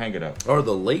again, bro, hang it up. Or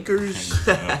the Lakers.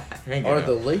 Hang it Or up.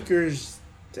 the Lakers.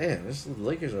 Damn, the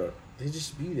Lakers are. They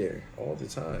just be there all the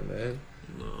time, man.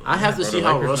 I have to Bro, see the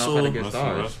how Lakers know how to Russell. get Russell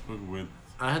stars. Westbrook with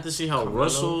I have to see how Carmelo.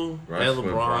 Russell Russ and with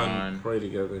LeBron Bron. play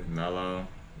together. Melo,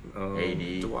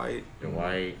 AD, Dwight,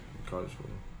 Dwight.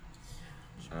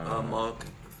 Monk,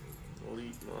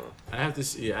 Elite Monk. I have to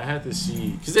see. I have to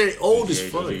see because they're old as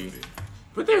fuck, PG.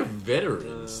 but they're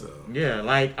veterans. So. Yeah,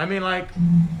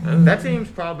 that team's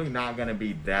probably not gonna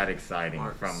be that exciting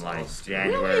Mark from like Solskjaer.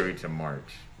 January to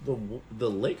March. The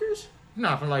Lakers.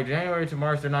 No, from like January to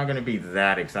March, they're not gonna be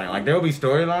that exciting. Like there will be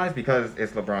storylines because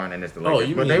it's LeBron and it's the Lakers,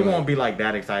 you but mean they like- won't be like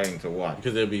that exciting to watch.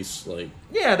 Because they'll be like.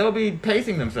 Yeah, they'll be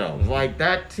pacing themselves. Like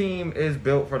that team is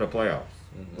built for the playoffs.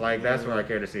 Like that's where I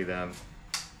care to see them.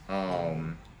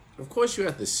 Of course, you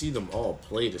have to see them all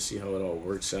play to see how it all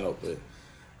works out, but.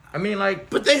 I mean, like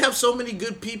But they have so many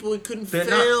good people; it couldn't They're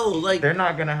fail. not, like they're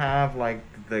not gonna have like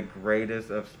the greatest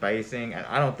of spacing, and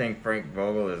I don't think Frank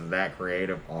Vogel is that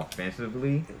creative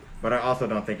offensively. But I also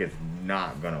don't think it's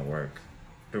not gonna work.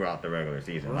 throughout the regular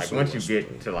season. Like once you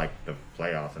get to like the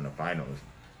playoffs and the finals,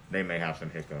 they may have some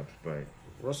hiccups, but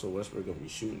Russell Westbrook gonna be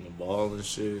shooting the ball and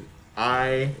shit.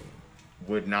 I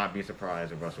would not be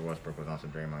surprised if Russell Westbrook was on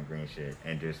some Draymond Green shit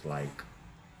and just like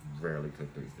rarely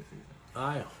took threes this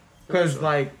season. Because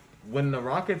like when the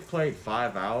Rockets played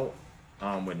 5 out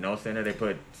with no center, they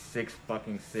put 6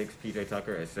 PJ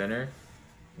Tucker at center.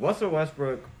 Russell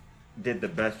Westbrook did the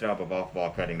best job of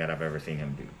off-ball cutting that I've ever seen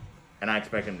him do. And I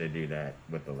expect him to do that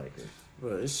with the Lakers.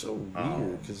 Bro, it's so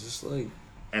weird because it's like...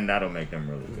 And that'll make them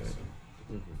really good.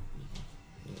 Mm-hmm.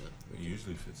 Yeah. It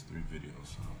usually fits 3 videos,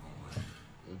 so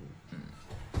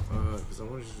because I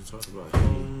wanted you to talk about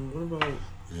what about...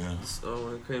 Yeah.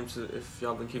 When it came to, if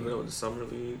y'all been keeping up with the Summer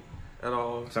League at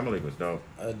all? Summer League was dope.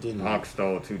 I didn't. Hawks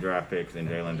stole 2 draft picks in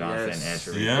Jalen Johnson and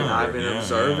Sharif. Yeah, I've been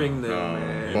observing them,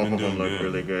 man. Both of them look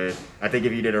really good. I think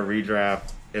if you did a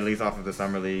redraft, at least off of the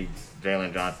Summer Leagues,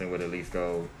 Jalen Johnson would at least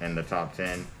go in the top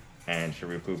 10, and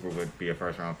Sharif Cooper would be a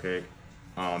first-round pick.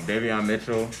 Davion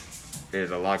Mitchell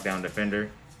is a lockdown defender.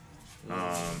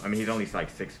 I mean, he's only like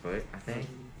 6 foot, I think.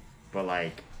 But,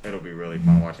 like, it'll be really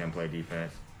fun watching him play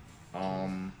defense.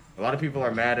 A lot of people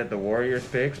are mad at the Warriors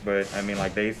picks, but, I mean,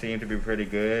 like, they seem to be pretty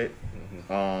good.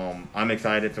 I'm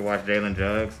excited to watch Jalen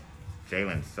Juggs.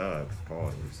 Jalen Suggs,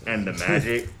 Paul. And the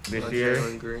Magic this year.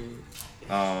 Jalen Green.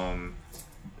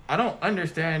 I don't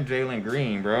understand Jalen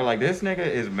Green, bro. Like, this nigga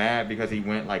is mad because he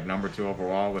went, like, number 2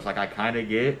 overall, which, like, I kind of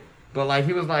get. But, like,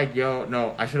 he was like, yo,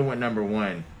 no, I should have went number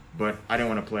 1, but I didn't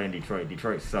want to play in Detroit.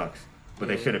 Detroit sucks, but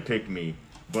they should have picked me.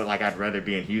 But, like, I'd rather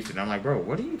be in Houston. I'm like, bro,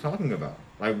 what are you talking about?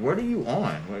 Like, what are you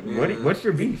on? Like, what's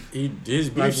your beef? His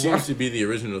beef seems to be the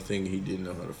original thing. He didn't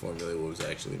know how to formulate what was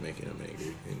actually making him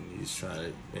angry. And he's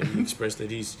trying to, and he expressed that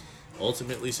he's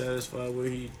ultimately satisfied where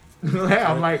he...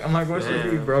 I'm like, what's your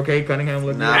beef, bro? Kate Cunningham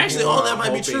looked good. Actually, all that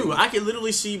might be true. I could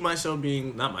literally see myself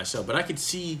being, not myself, but I could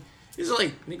see, it's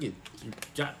like, nigga, you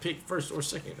got picked first or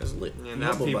second. That's lit. Yeah,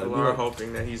 now people are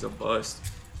hoping that he's a bust.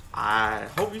 I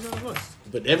hope he's not a bust.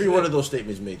 But every one of those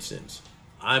statements made sense.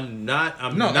 I'm not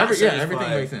satisfied. Everything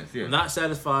makes sense. Yeah. I'm not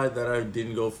satisfied that I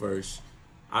didn't go first.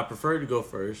 I prefer to go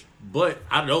first, but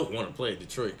I don't want to play at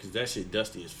Detroit because that shit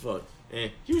dusty as fuck.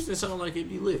 And Houston sound like it'd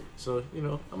be lit. So, I'm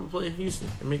going to play in Houston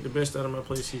and make the best out of my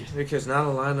place here. Because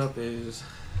now the lineup is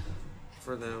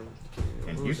for them.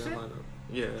 In Houston?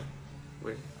 Yeah.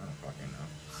 Wait. I don't fucking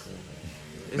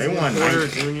know. Is They won Porter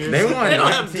Jr.? They won They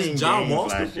don't have 19 John games Wall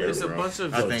last year, It's a bro. bunch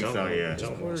of... I think so, yeah.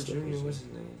 Porter Jr., what's his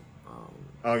name?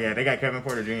 Oh, yeah, they got Kevin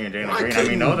Porter Jr. and Jalen Why Green. I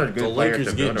mean, those are the good players Lakers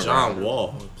to get build John around.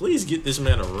 Wall. Please get this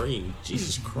man a ring.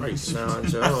 Jesus Christ. No,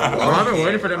 Joe. Well, I've been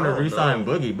waiting for them to I don't re-sign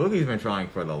know. Boogie. Boogie's been trying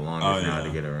for the longest now to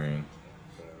get a ring.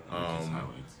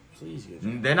 Please get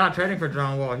John. They're not trading for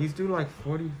John Wall. He's due like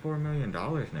 $44 million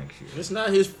next year. It's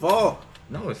not his fault.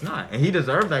 No, it's not. And he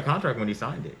deserved that contract when he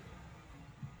signed it.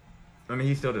 I mean,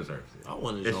 he still deserves it. I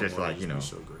wanted It's John just Wall like, to be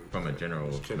so great. from a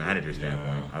general manager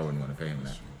standpoint, I wouldn't want to pay him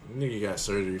that. Nigga got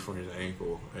surgery for his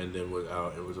ankle and then was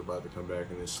out and was about to come back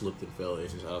and then slipped and fell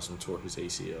into his house and tore his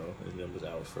ACL and then was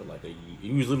out for like a year.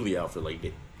 He was literally out for like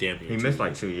damn near He 2 missed like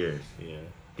years. 2 years. Yeah.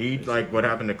 He, like, what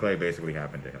happened to Clay basically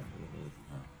happened to him.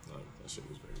 Like, that shit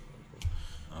was very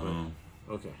painful.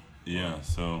 Okay. Yeah,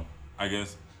 so I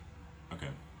guess. Okay.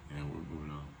 Yeah, we're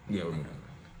moving on. Yeah, we're moving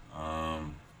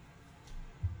on.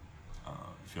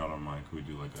 If y'all don't mind, could we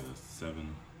do like a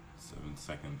 7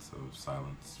 seconds of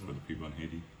silence for the people in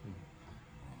Haiti?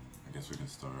 I guess we can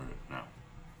start now.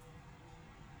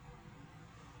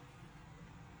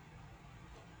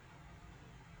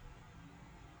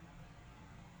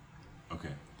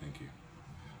 Okay, thank you.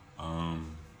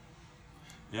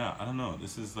 Yeah, I don't know.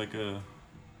 This is like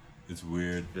it's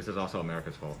weird. This is also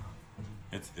America's fault.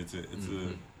 It's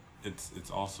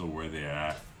also where they're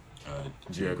at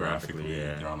Geographically,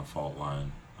 yeah. They're on the fault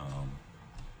line.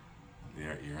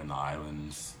 You're in the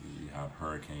islands. You have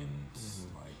hurricanes.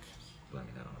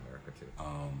 Blaming that on America too.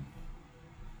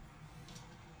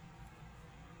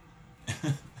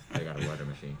 They got a weather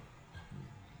machine.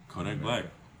 Kodak Black.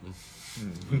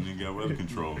 You got weather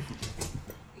control.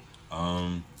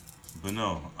 But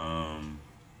no. I'm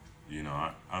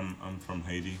from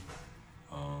Haiti.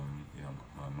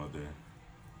 My mother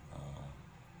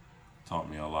taught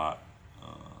me a lot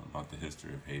about the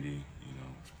history of Haiti.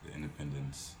 The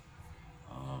independence,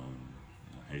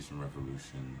 Haitian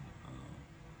Revolution,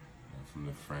 from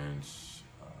the French,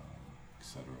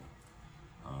 etc.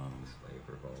 Slave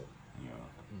revolt.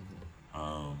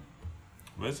 Yeah.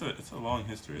 But it's a long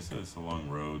history. It's a long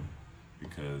road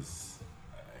because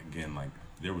again, like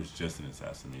there was just an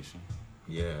assassination.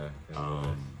 Yeah.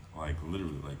 Like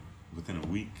literally, like within a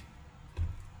week.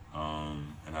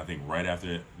 And I think right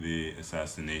after the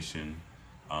assassination,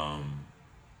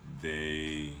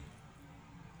 They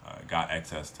got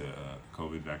access to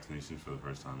COVID vaccinations for the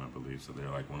first time, I believe. So they're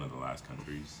like one of the last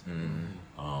countries.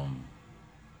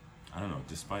 I don't know.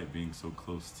 Despite being so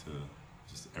close to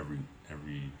just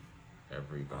everybody.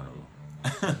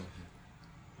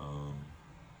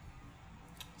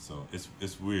 So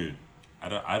it's weird.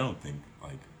 I don't think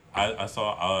like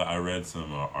I read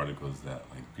some articles that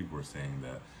like people were saying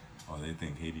that they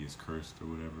think Haiti is cursed or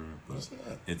whatever, but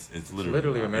it's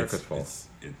literally America's fault.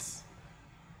 It's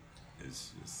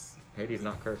just Haiti's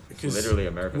not cursed. It's literally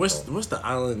America's fault. What's the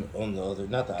island on the other?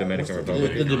 Not the Dominican island.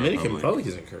 Republic. The Dominican Republic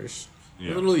isn't cursed.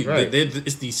 Yeah. Literally, right.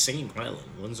 it's the same island.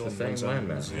 One's on the same one side.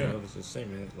 landmass. Yeah, it's the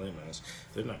same landmass.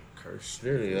 They're not cursed.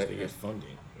 Literally, they get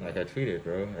funding. Like I tweeted,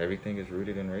 bro. Everything is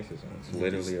rooted in racism. It's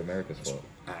literally America's fault.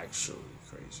 Actually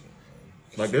crazy.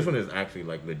 Like this one is actually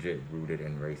like legit rooted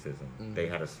in racism. They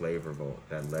had a slave revolt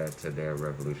that led to their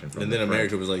revolution. From And the then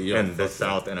French. America was like, yo, and the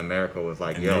South and America was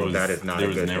like, and yo, that is not a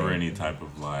good thing. There was never any type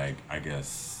of like, I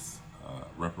guess,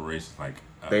 reparations. Like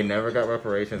they never got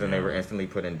reparations, and they were instantly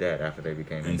put in debt after they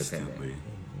became independent.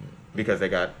 Because they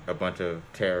got a bunch of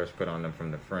tariffs put on them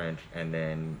from the French, and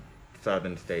then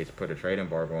Southern states put a trade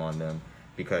embargo on them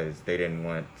because they didn't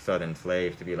want Southern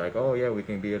slaves to be like, oh yeah, we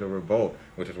can be able to revolt,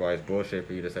 which is why it's bullshit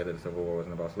for you to say that the Civil War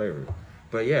wasn't about slavery.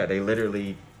 But yeah, they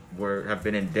literally have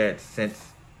been in debt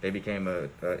since they became a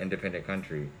independent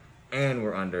country, and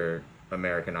were under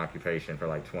American occupation for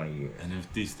like 20 years. And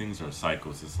if these things are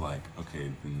cycles, it's like,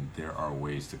 okay, then there are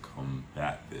ways to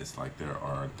combat this. Like there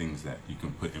are things that you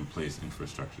can put in place,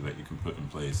 infrastructure that you can put in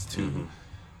place to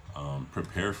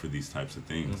prepare for these types of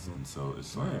things. And so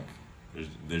it's like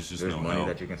there's just no money help.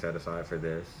 that you can set aside for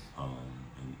this.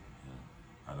 And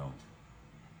I don't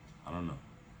know.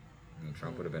 And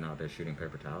Trump would have been out there shooting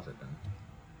paper towels at them.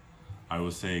 I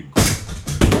will say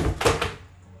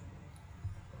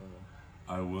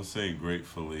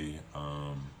gratefully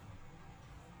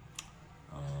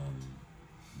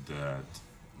that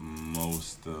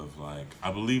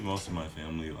I believe most of my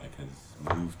family like has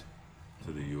moved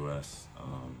to the U.S.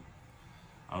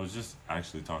 I was just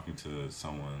actually talking to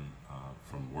someone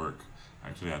from work. I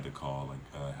actually had to call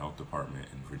like a health department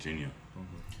in Virginia,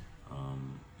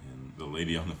 and the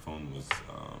lady on the phone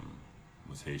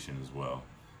was Haitian as well.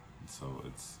 And so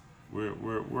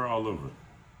we're all over.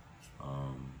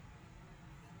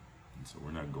 So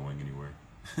we're not going anywhere.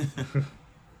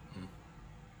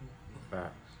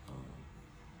 But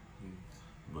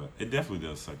it definitely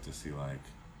does suck to see like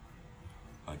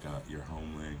your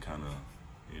homeland kind of,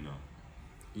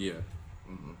 Yeah.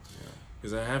 Yeah.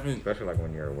 Because I haven't. Especially like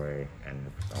when you're away and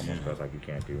it almost feels like you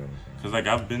can't do anything. Because like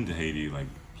I've been to Haiti like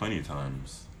plenty of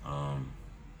times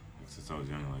since I was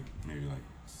young, like maybe like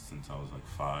since I was like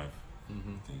 5. I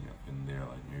think I've been there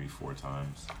like maybe 4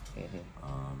 times.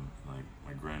 Like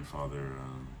my grandfather,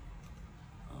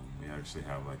 we actually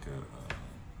have like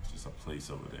just a place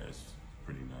over there. It's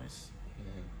pretty nice.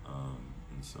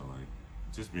 And so like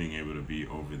just being able to be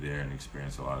over there and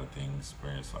experience a lot of things,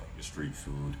 experience like the street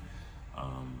food,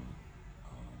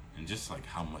 and just like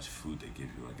how much food they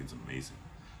give you, like it's amazing.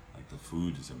 Like the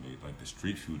food is amazing. Like the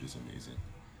street food is amazing.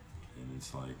 And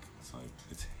it's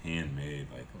handmade.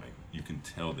 Like you can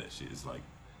tell that shit is like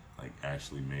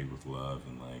actually made with love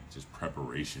and like just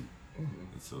preparation.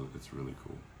 And so it's really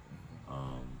cool.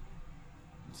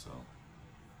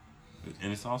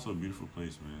 And it's also a beautiful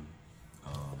place, man.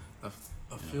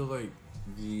 I feel like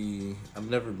I've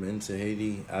never been to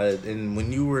Haiti. And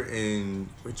when you were in,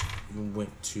 which you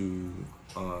went to,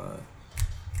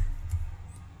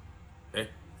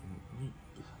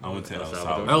 I went to El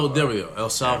Salvador. Oh, there we go. El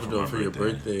Salvador for your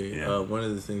birthday. birthday. Yeah. One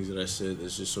of the things that I said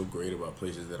that's just so great about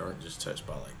places that aren't just touched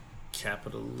by like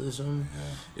capitalism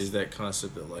is that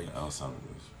concept that like El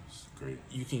Salvador is great.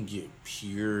 You can get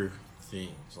pure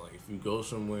things. Like if you go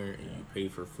somewhere and you pay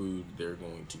for food, they're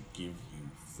going to give you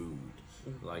food.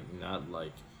 Like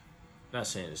not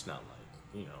saying it's not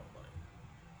like,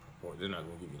 or they're not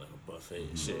going to give you like a buffet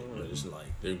and shit, but it's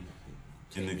like they're.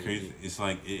 And the crazy, it's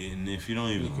like, and if you don't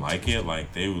even like it,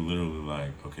 like they would literally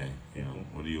like, okay,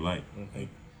 what do you like? Like,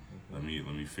 let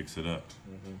me fix it up.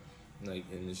 Like,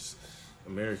 and it's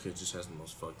America just has the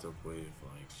most fucked up way of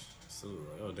like, still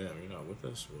like, oh damn, you're not with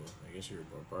us. Well, I guess you're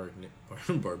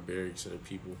a barbaric set of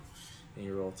people, and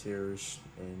you're all terrorists,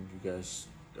 and you guys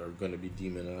are gonna be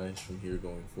demonized from here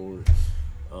going forward,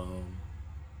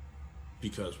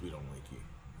 because we don't like you.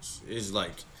 It's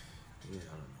like, I don't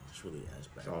know. It's really as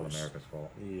bad. It's all America's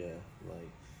fault. Yeah, like,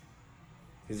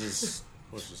 it's just,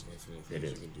 what's just infinite things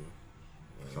you can do.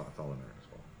 It's all America's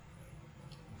fault.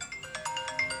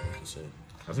 Like you said.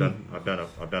 I've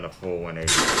done a full 180.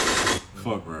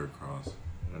 Fuck Red Cross.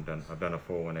 I've done a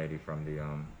full 180 from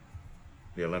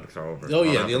the Olympics are over. Oh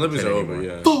yeah, the Olympics are over.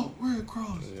 Yeah. Oh, we're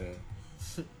across.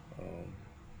 Yeah.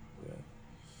 Yeah.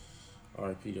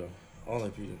 R.I.P. though.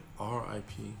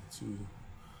 R.I.P. to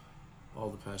all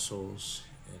the past souls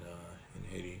in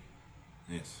Haiti.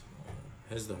 Yes.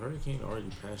 Has the hurricane already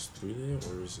passed through there,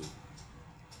 or is it?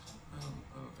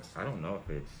 I don't know if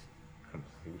it's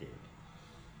completed.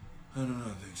 I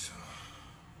don't think so.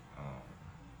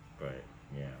 But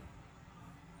yeah.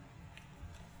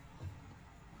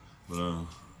 But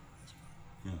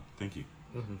yeah. Thank you.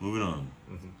 Mm-hmm. Moving on.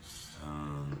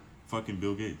 Fucking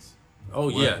Bill Gates. Oh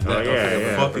yeah. What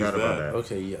the fuck is that?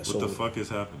 Okay, yeah. What the fuck is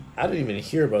happening? I didn't even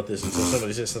hear about this until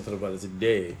somebody said something about it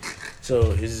today.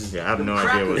 So is I have no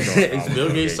idea what's going on. Is Bill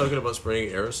Gates talking about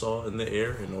spraying aerosol in the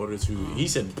air in order to? He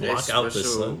said block out the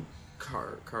sun.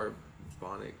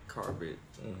 Carbonic, carburet,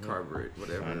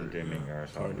 whatever. Sun-dimming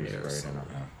aerosol be sprayed in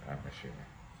the atmosphere.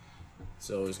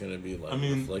 So it's gonna be like. I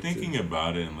mean, reflective. thinking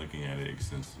about it and looking at it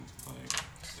extensively,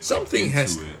 something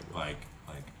has to it.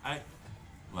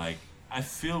 I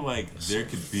feel like there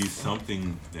could be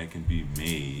something that can be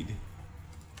made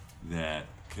that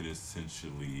could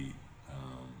essentially,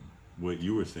 what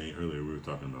you were saying earlier, we were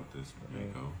talking about this,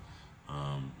 Nico,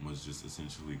 was just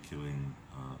essentially killing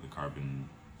the carbon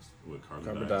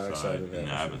dioxide in the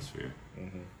atmosphere.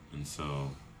 Mm-hmm. And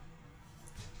so,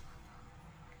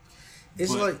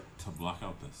 it's like to block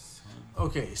out the sun.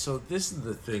 Okay, so this is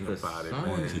the thing about it,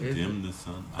 man. To dim the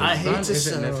sun. I hate to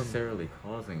isn't necessarily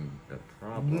causing the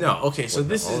problem. No, okay, so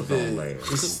this is layer.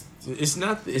 It's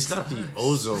not the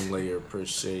ozone layer per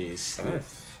se.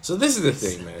 So this is the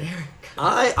thing, man.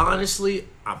 I honestly,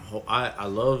 I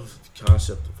love the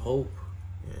concept of hope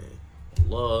and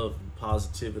love and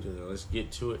positivity. And let's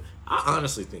get to it. I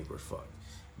honestly think we're fucked.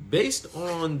 Based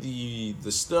on the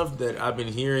stuff that I've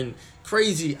been hearing,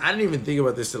 crazy. I didn't even think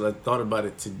about this till I thought about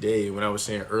it today. When I was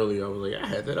saying earlier, I was like, I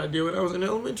had that idea when I was in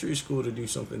elementary school to do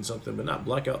something, but not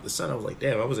block out the sun. I was like,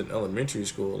 damn, I was in elementary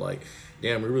school. Like,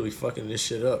 damn, we're really fucking this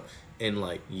shit up. And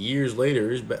like years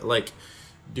later, it's like,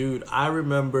 dude, I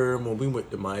remember when we went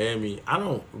to Miami. I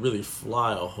don't really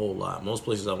fly a whole lot. Most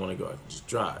places I want to go, I can just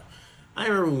drive. I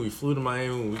remember when we flew to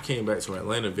Miami, when we came back to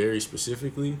Atlanta very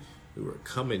specifically, we were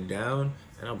coming down.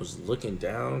 And I was looking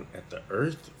down at the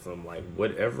earth from like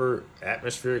whatever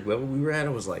atmospheric level we were at. I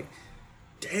was like,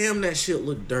 damn, that shit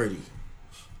look dirty.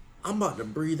 I'm about to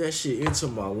breathe that shit into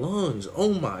my lungs.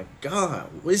 Oh my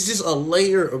God. It's just a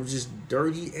layer of just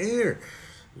dirty air.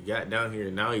 We got down here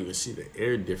and now you can see the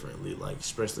air differently, like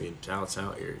especially in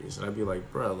downtown areas. And I'd be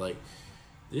like, bro, like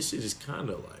this shit is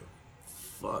kind of like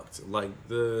fucked. Like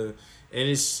and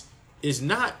it's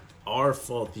not our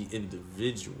fault, the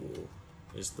individual.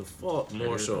 It's the fault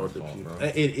more so of the people. Bro.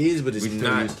 It is, but it's not. We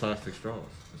still use plastic straws.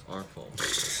 It's our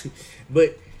fault.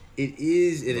 But it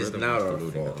is. It is not our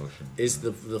fault. It's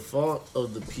the fault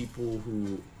of the people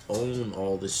who own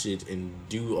all the shit and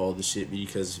do all the shit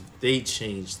because they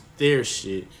changed their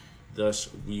shit. Thus,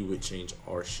 we would change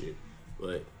our shit.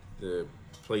 But the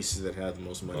places that have the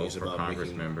most money is about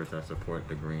Congress members that support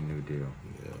the Green New Deal.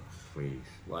 Yeah, please.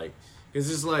 Like,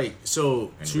 because it's like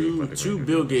so. To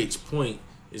Bill Gates' point.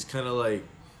 It's kind of like,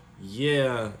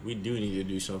 yeah, we do need to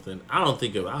do something. I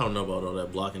don't know about all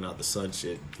that blocking out the sun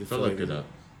shit. So look it up.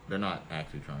 They're not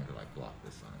actually trying to like block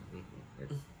the sun.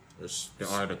 Mm-hmm. The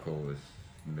article is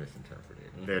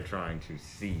misinterpreted. Mm-hmm. They're trying to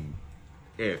see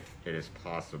if it is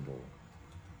possible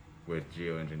with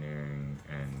geoengineering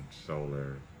and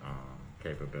solar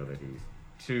capabilities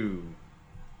to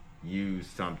use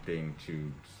something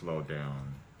to slow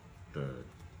down the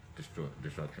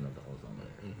destruction of the ozone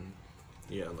layer. Mm-hmm.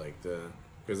 Yeah, like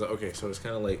because okay, so it's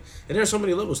kind of like, and there's so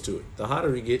many levels to it. The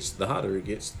hotter it gets, the hotter it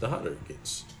gets, the hotter it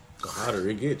gets, the hotter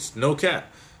it gets. No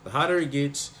cap. The hotter it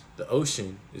gets, the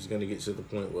ocean is going to get to the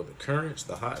point where the currents,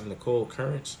 the hot and the cold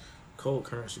currents are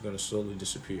going to slowly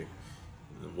disappear.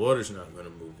 The water's not going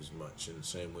to move as much in the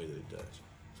same way that it does.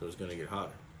 So it's going to get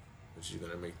hotter, which is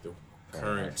going to make the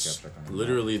currents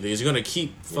literally. It's going to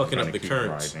keep fucking up the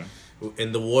currents,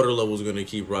 and the water level is going to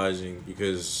keep rising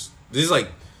because this is like.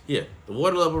 Yeah, the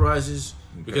water level rises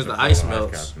because the ice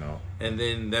melts, and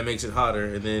then that makes it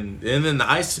hotter, and then the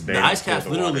ice caps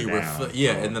literally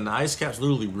and then the ice caps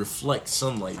literally reflect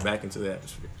sunlight back into the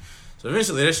atmosphere. So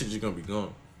eventually that shit's just gonna be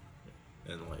gone,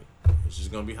 and like it's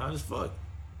just gonna be hot as fuck.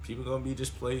 People gonna be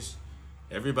displaced.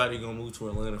 Everybody gonna move to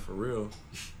Atlanta for real.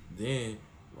 Then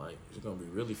like it's gonna be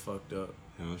really fucked up.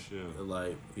 Hell shit.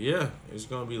 Like, yeah, it's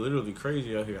gonna be literally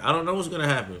crazy out here. I don't know what's gonna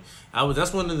happen.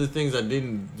 That's one of the things I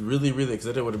didn't really, because I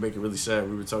didn't want to make it really sad.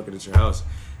 We were talking at your house,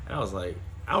 and I was like,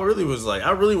 I really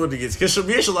wanted to get, because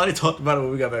me and Shalani talked about it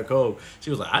when we got back home. She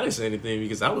was like, I didn't say anything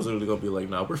because I was literally gonna be like,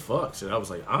 nah, we're fucked. And I was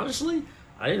like, honestly,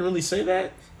 I didn't really say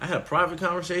that. I had a private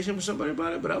conversation with somebody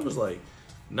about it, but I was like,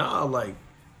 nah, like,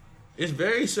 it's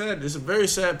very sad. It's a very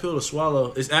sad pill to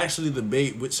swallow. It's actually the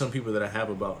debate with some people that I have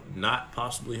about not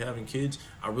possibly having kids.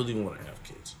 I really want to have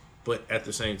kids. But at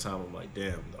the same time, I'm like,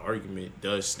 damn, the argument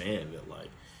does stand that, like,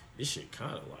 this shit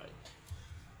kind of like,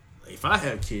 if I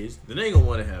have kids, then they going to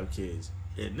want to have kids.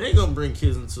 And they going to bring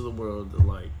kids into the world that,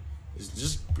 like,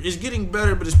 it's getting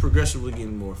better, but it's progressively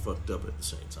getting more fucked up at the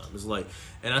same time. It's like,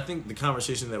 and I think the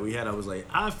conversation that we had, I was like,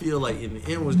 I feel like in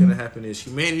the end what's going to happen is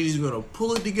humanity's going to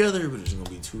pull it together, but it's going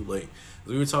to be too late.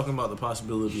 We were talking about the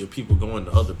possibility of people going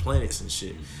to other planets and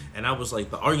shit. And I was like,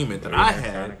 the argument that I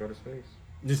had... trying to go to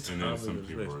space. And then some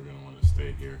people are going to want to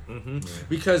stay here. Mm-hmm. Yeah.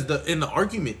 Because the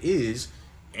argument is,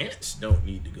 ants don't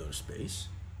need to go to space.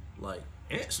 Like,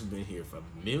 ants have been here for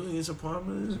millions upon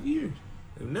millions of years.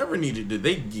 They've never needed to.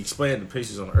 They expand the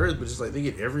places on Earth, but it's like they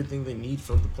get everything they need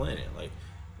from the planet. Like,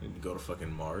 they need to go to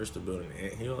fucking Mars to build an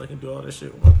anthill. They can do all that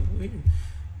shit.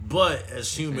 But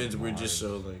as humans, we're just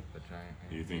so like.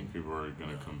 You think people are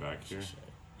gonna come back here?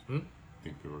 Think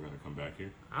people are gonna come back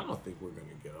here? I don't think we're gonna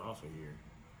get off of here.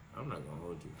 I'm not gonna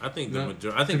hold you. I think the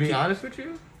majority. I think to be honest with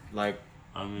you, like,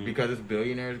 I mean, because it's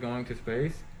billionaires going to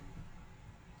space.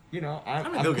 You know,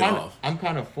 I'm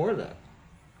kind of for that,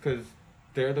 because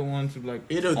they're the ones who like.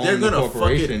 They're gonna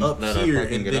fuck it up here,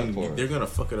 and then they're gonna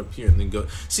fuck it up here, and then go.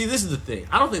 See, this is the thing.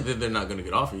 I don't think that they're not gonna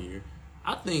get off of here.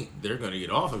 I think they're gonna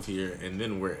get off of here, and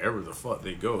then wherever the fuck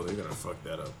they go, they're gonna fuck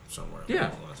that up somewhere.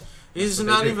 Yeah. It's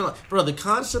not even like, bro. The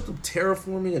concept of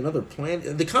terraforming another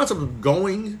planet, the concept of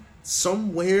going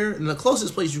somewhere, and the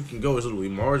closest place you can go is literally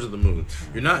Mars or the moon.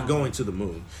 You're not going to the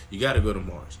moon. You got to go to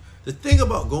Mars. The thing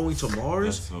about going to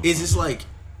Mars is it's like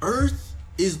Earth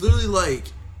is literally like,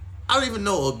 I don't even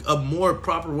know a more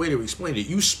proper way to explain it.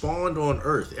 You spawned on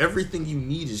Earth. Everything you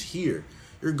need is here.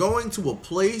 You're going to a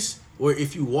place where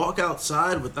if you walk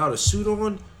outside without a suit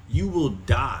on, you will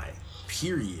die.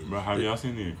 Period. But have y'all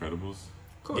seen The Incredibles?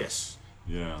 Of course. Yes.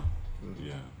 Yeah.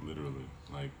 Yeah, literally.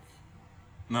 Like,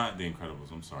 not The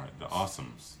Incredibles, I'm sorry. The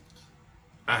Awesomes.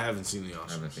 I haven't seen The Awesomes.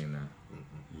 I haven't seen that.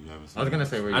 You haven't seen I was going to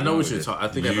say where I know what you're talking. I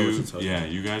think I know what you're talking about. Yeah,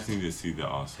 you guys need to see The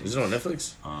Awesomes. Is it on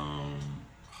Netflix?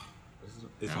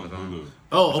 It's on Hulu.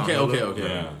 Oh, okay.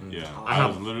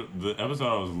 Yeah. The episode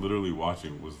I was literally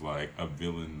watching was like a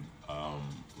villain,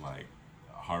 like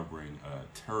harboring a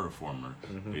terraformer.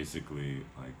 Basically,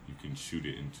 like you can shoot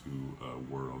it into a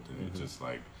world, and it just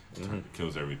like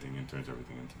kills everything and turns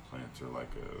everything into plants, or like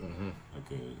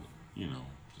a you know,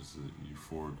 just a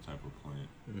euphoric type of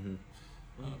plant.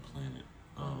 Planet.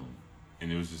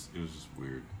 And it was just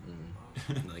weird.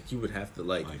 Like you would have to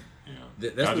like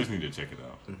yeah. I just need to check it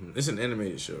out. It's an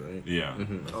animated show, right? Yeah.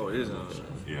 Oh, it is an show.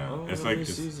 Yeah. Oh, it's like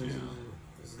this. Yeah.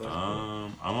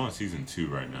 I'm on season 2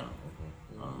 right now.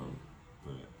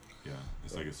 But yeah,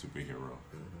 it's like a superhero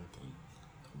thing.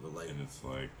 But like, and it's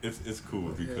like it's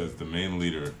cool because the main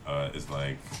leader is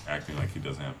like acting like he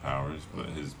doesn't have powers, but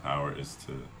his power is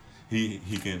to he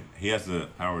has the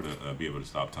power to be able to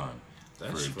stop time.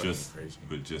 That's for just crazy.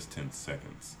 But just 10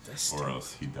 seconds, or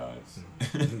else he dies.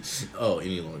 Oh,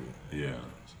 any longer? Yeah.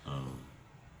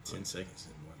 10 seconds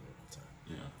in one time.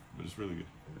 Yeah, but it's really good.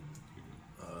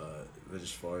 But as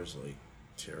far as like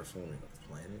terraforming a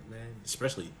planet, man,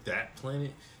 especially that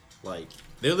planet, like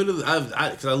they're literally,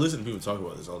 because I listen to people talk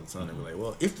about this all the time. They're like,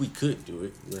 well, if we could do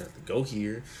it, we would have to go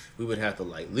here. We would have to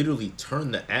like literally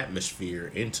turn the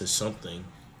atmosphere into something.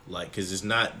 Like, because it's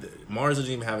not, Mars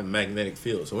doesn't even have a magnetic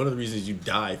field. So one of the reasons you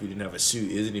die if you didn't have a suit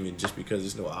isn't even just because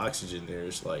there's no oxygen there.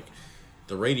 It's like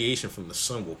the radiation from the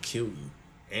sun will kill you,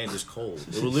 and it's cold.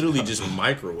 It will literally just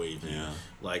microwave you. Yeah.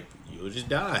 Like, you'll just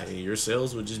die, and your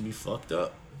cells will just be fucked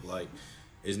up. Like,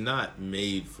 it's not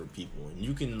made for people. And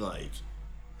you can, like,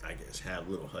 I guess, have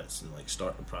little huts and, like,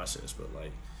 start the process. But,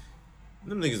 like,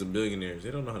 them niggas are billionaires.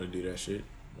 They don't know how to do that shit.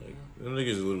 Like, them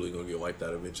niggas are literally gonna get wiped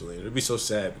out eventually. And it'd be so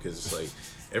sad because it's like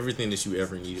everything that you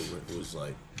ever needed was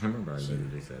like. I remember I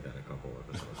literally said that a couple of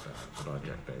episodes back about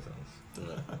Jeff Bezos.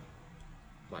 Yeah.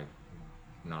 Like,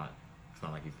 it's not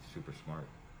like he's super smart.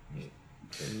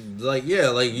 Like, yeah,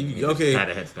 like you okay. Had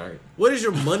a head start. What is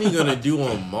your money gonna do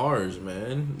on Mars,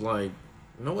 man? Like,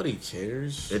 nobody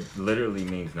cares. It literally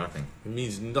means nothing. It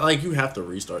means like you have to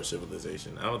restart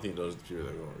civilization. I don't think those are the people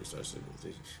that are gonna restart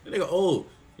civilization. And they go, oh.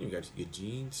 You got good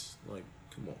genes? Like,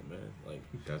 come on, man. Like,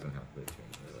 he doesn't have good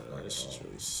genes. It's just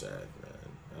really sad, man.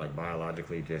 like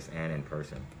biologically, just and in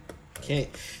person. Can't.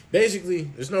 Basically,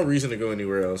 there's no reason to go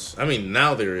anywhere else. I mean,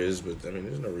 now there is, but I mean,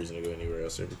 there's no reason to go anywhere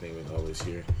else. Everything was always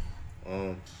here.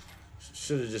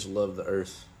 Should have just loved the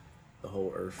earth, the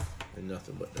whole earth, and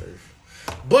nothing but the earth.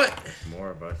 But more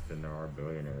of us than there are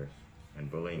billionaires, and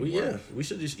bullying. Well, yeah, we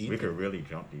should just eat. We them. could really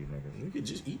jump these niggas. We could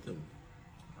just eat them.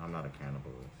 I'm not a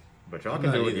cannibalist, but y'all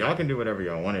can do it. Y'all can do whatever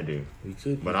y'all want to do. We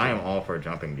could, but I am all for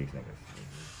jumping these niggas.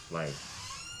 Like,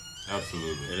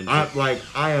 absolutely.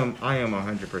 I am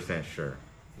 100% sure.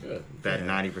 Yeah, that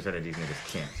 90% of these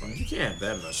niggas can't. Like, you can't have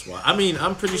that much swat. I mean,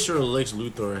 I'm pretty sure Lex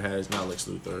Luthor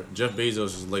Jeff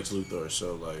Bezos is Lex Luthor,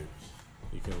 so like,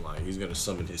 you can like, he's gonna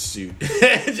summon his suit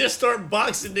and just start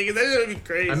boxing niggas. That's gonna be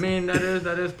crazy. I mean, that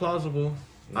is plausible.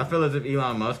 Yeah. I feel as if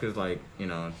Elon Musk is like,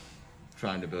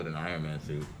 trying to build an Iron Man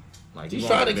suit. Like he's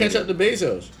trying to catch up to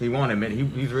Bezos. He won't admit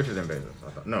he's richer than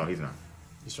Bezos. No, he's not.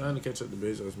 He's trying to catch up to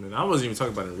Bezos, man. I wasn't even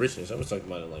talking about richness. I was talking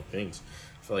about it like things.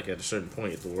 I feel like at a certain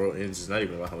point, if the world ends, it's not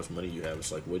even about how much money you have.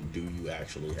 It's like, what do you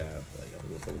actually have? Like, I don't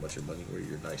give a fuck about your money or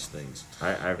your nice things.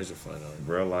 I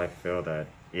real life feel that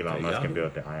Elon Musk can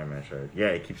build the Iron Man shirt. Yeah,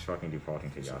 it keeps fucking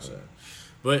defaulting to Yahoo.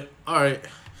 But, all right.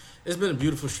 It's been a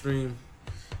beautiful stream.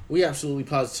 We absolutely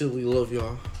positively love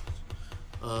y'all.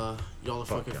 Y'all are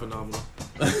fucking phenomenal.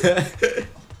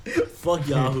 Fuck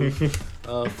Yahoo.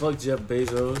 Fuck Jeff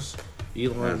Bezos.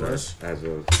 Elon Musk. As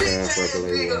a fan for the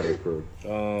Lady crew.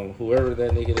 Whoever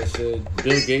that nigga that said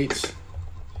Bill Gates.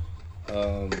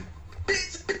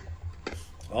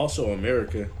 Also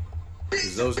America.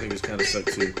 Because those niggas kind of suck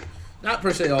too. Not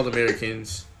per se all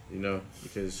Americans,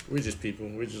 because we're just people.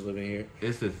 We're just living here.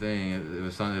 It's the thing. It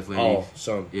was some of this lady. Oh,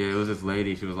 some. Yeah, it was this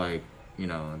lady. She was like,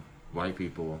 white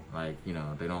people, like,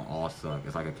 they don't all suck.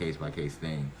 It's like a case-by-case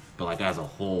thing. But, like, as a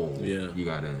whole, you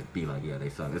gotta be like, yeah, they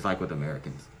suck. It's like with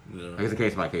Americans. Yeah. Like, it's a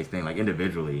case-by-case thing. Like,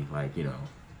 individually, like,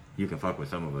 you can fuck with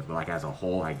some of us. But, like, as a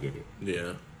whole, I get it.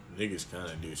 Yeah. Niggas kind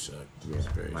of do suck. Yeah.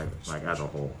 Like as a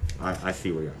whole. I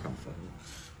see where y'all come from.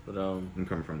 But, I'm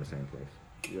coming from the same place.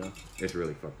 Yeah. It's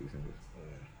really fuck these niggas.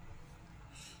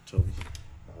 Toby.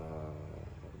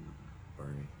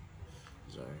 Bernie.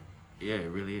 Sorry. Yeah, it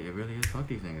really is fuck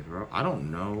these niggas, bro. I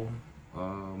don't know.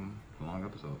 Long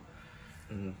episode.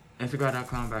 Mm-hmm.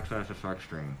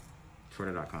 Instagram.com/thesharkstream.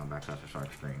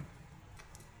 Twitter.com/thesharkstream.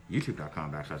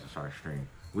 YouTube.com/thesharkstream.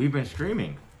 We've been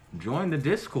streaming. Join the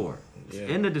Discord. It's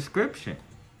in the description.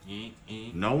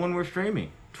 Know when we're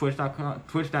streaming.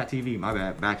 Twitch.tv, my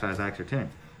bad, /Axer10.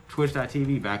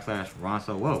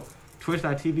 Twitch.tv/RonSoWoke.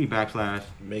 Twitch.tv/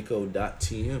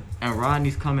 Mako.tm. And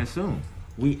Rodney's coming soon.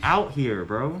 We out here,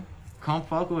 bro. Come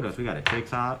fuck with us. We got a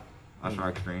TikTok, a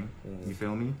Shark Stream. You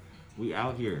feel me? We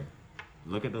out here.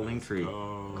 Look at the link tree.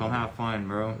 Come have fun,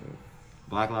 bro.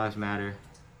 Black Lives Matter.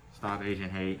 Stop Asian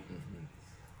hate.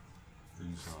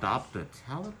 Stop the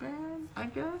Taliban, I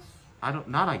guess? I don't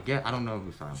know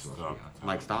whose side I'm supposed to be on.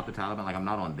 Like, stop the Taliban. Like, I'm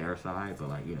not on their side, but,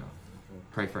 like,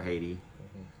 pray for Haiti.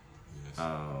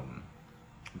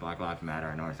 Black Lives Matter.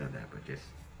 I know I said that, but just,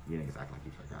 you niggas act like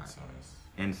you forgot.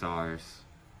 NSARS.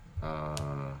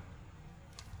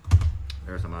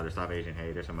 There's some other Stop Asian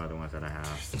Hate. There's some other ones that I have.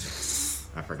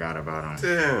 I forgot about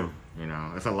them.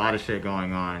 Damn. It's a lot of shit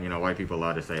going on. White people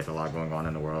love to say it's a lot going on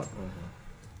in the world.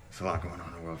 It's a lot going on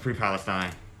in the world. Free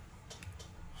Palestine.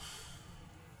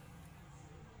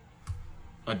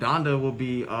 Donda will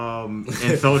be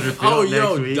in Soldier Field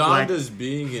next week. Donda's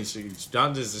being in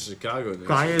Donda's in Chicago next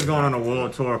Kanye's going on a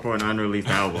world tour for an unreleased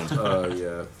album.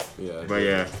 Yeah. But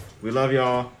yeah, we love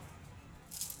y'all.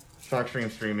 Shark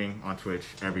streaming on Twitch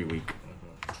every week.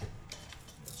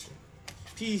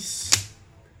 Peace.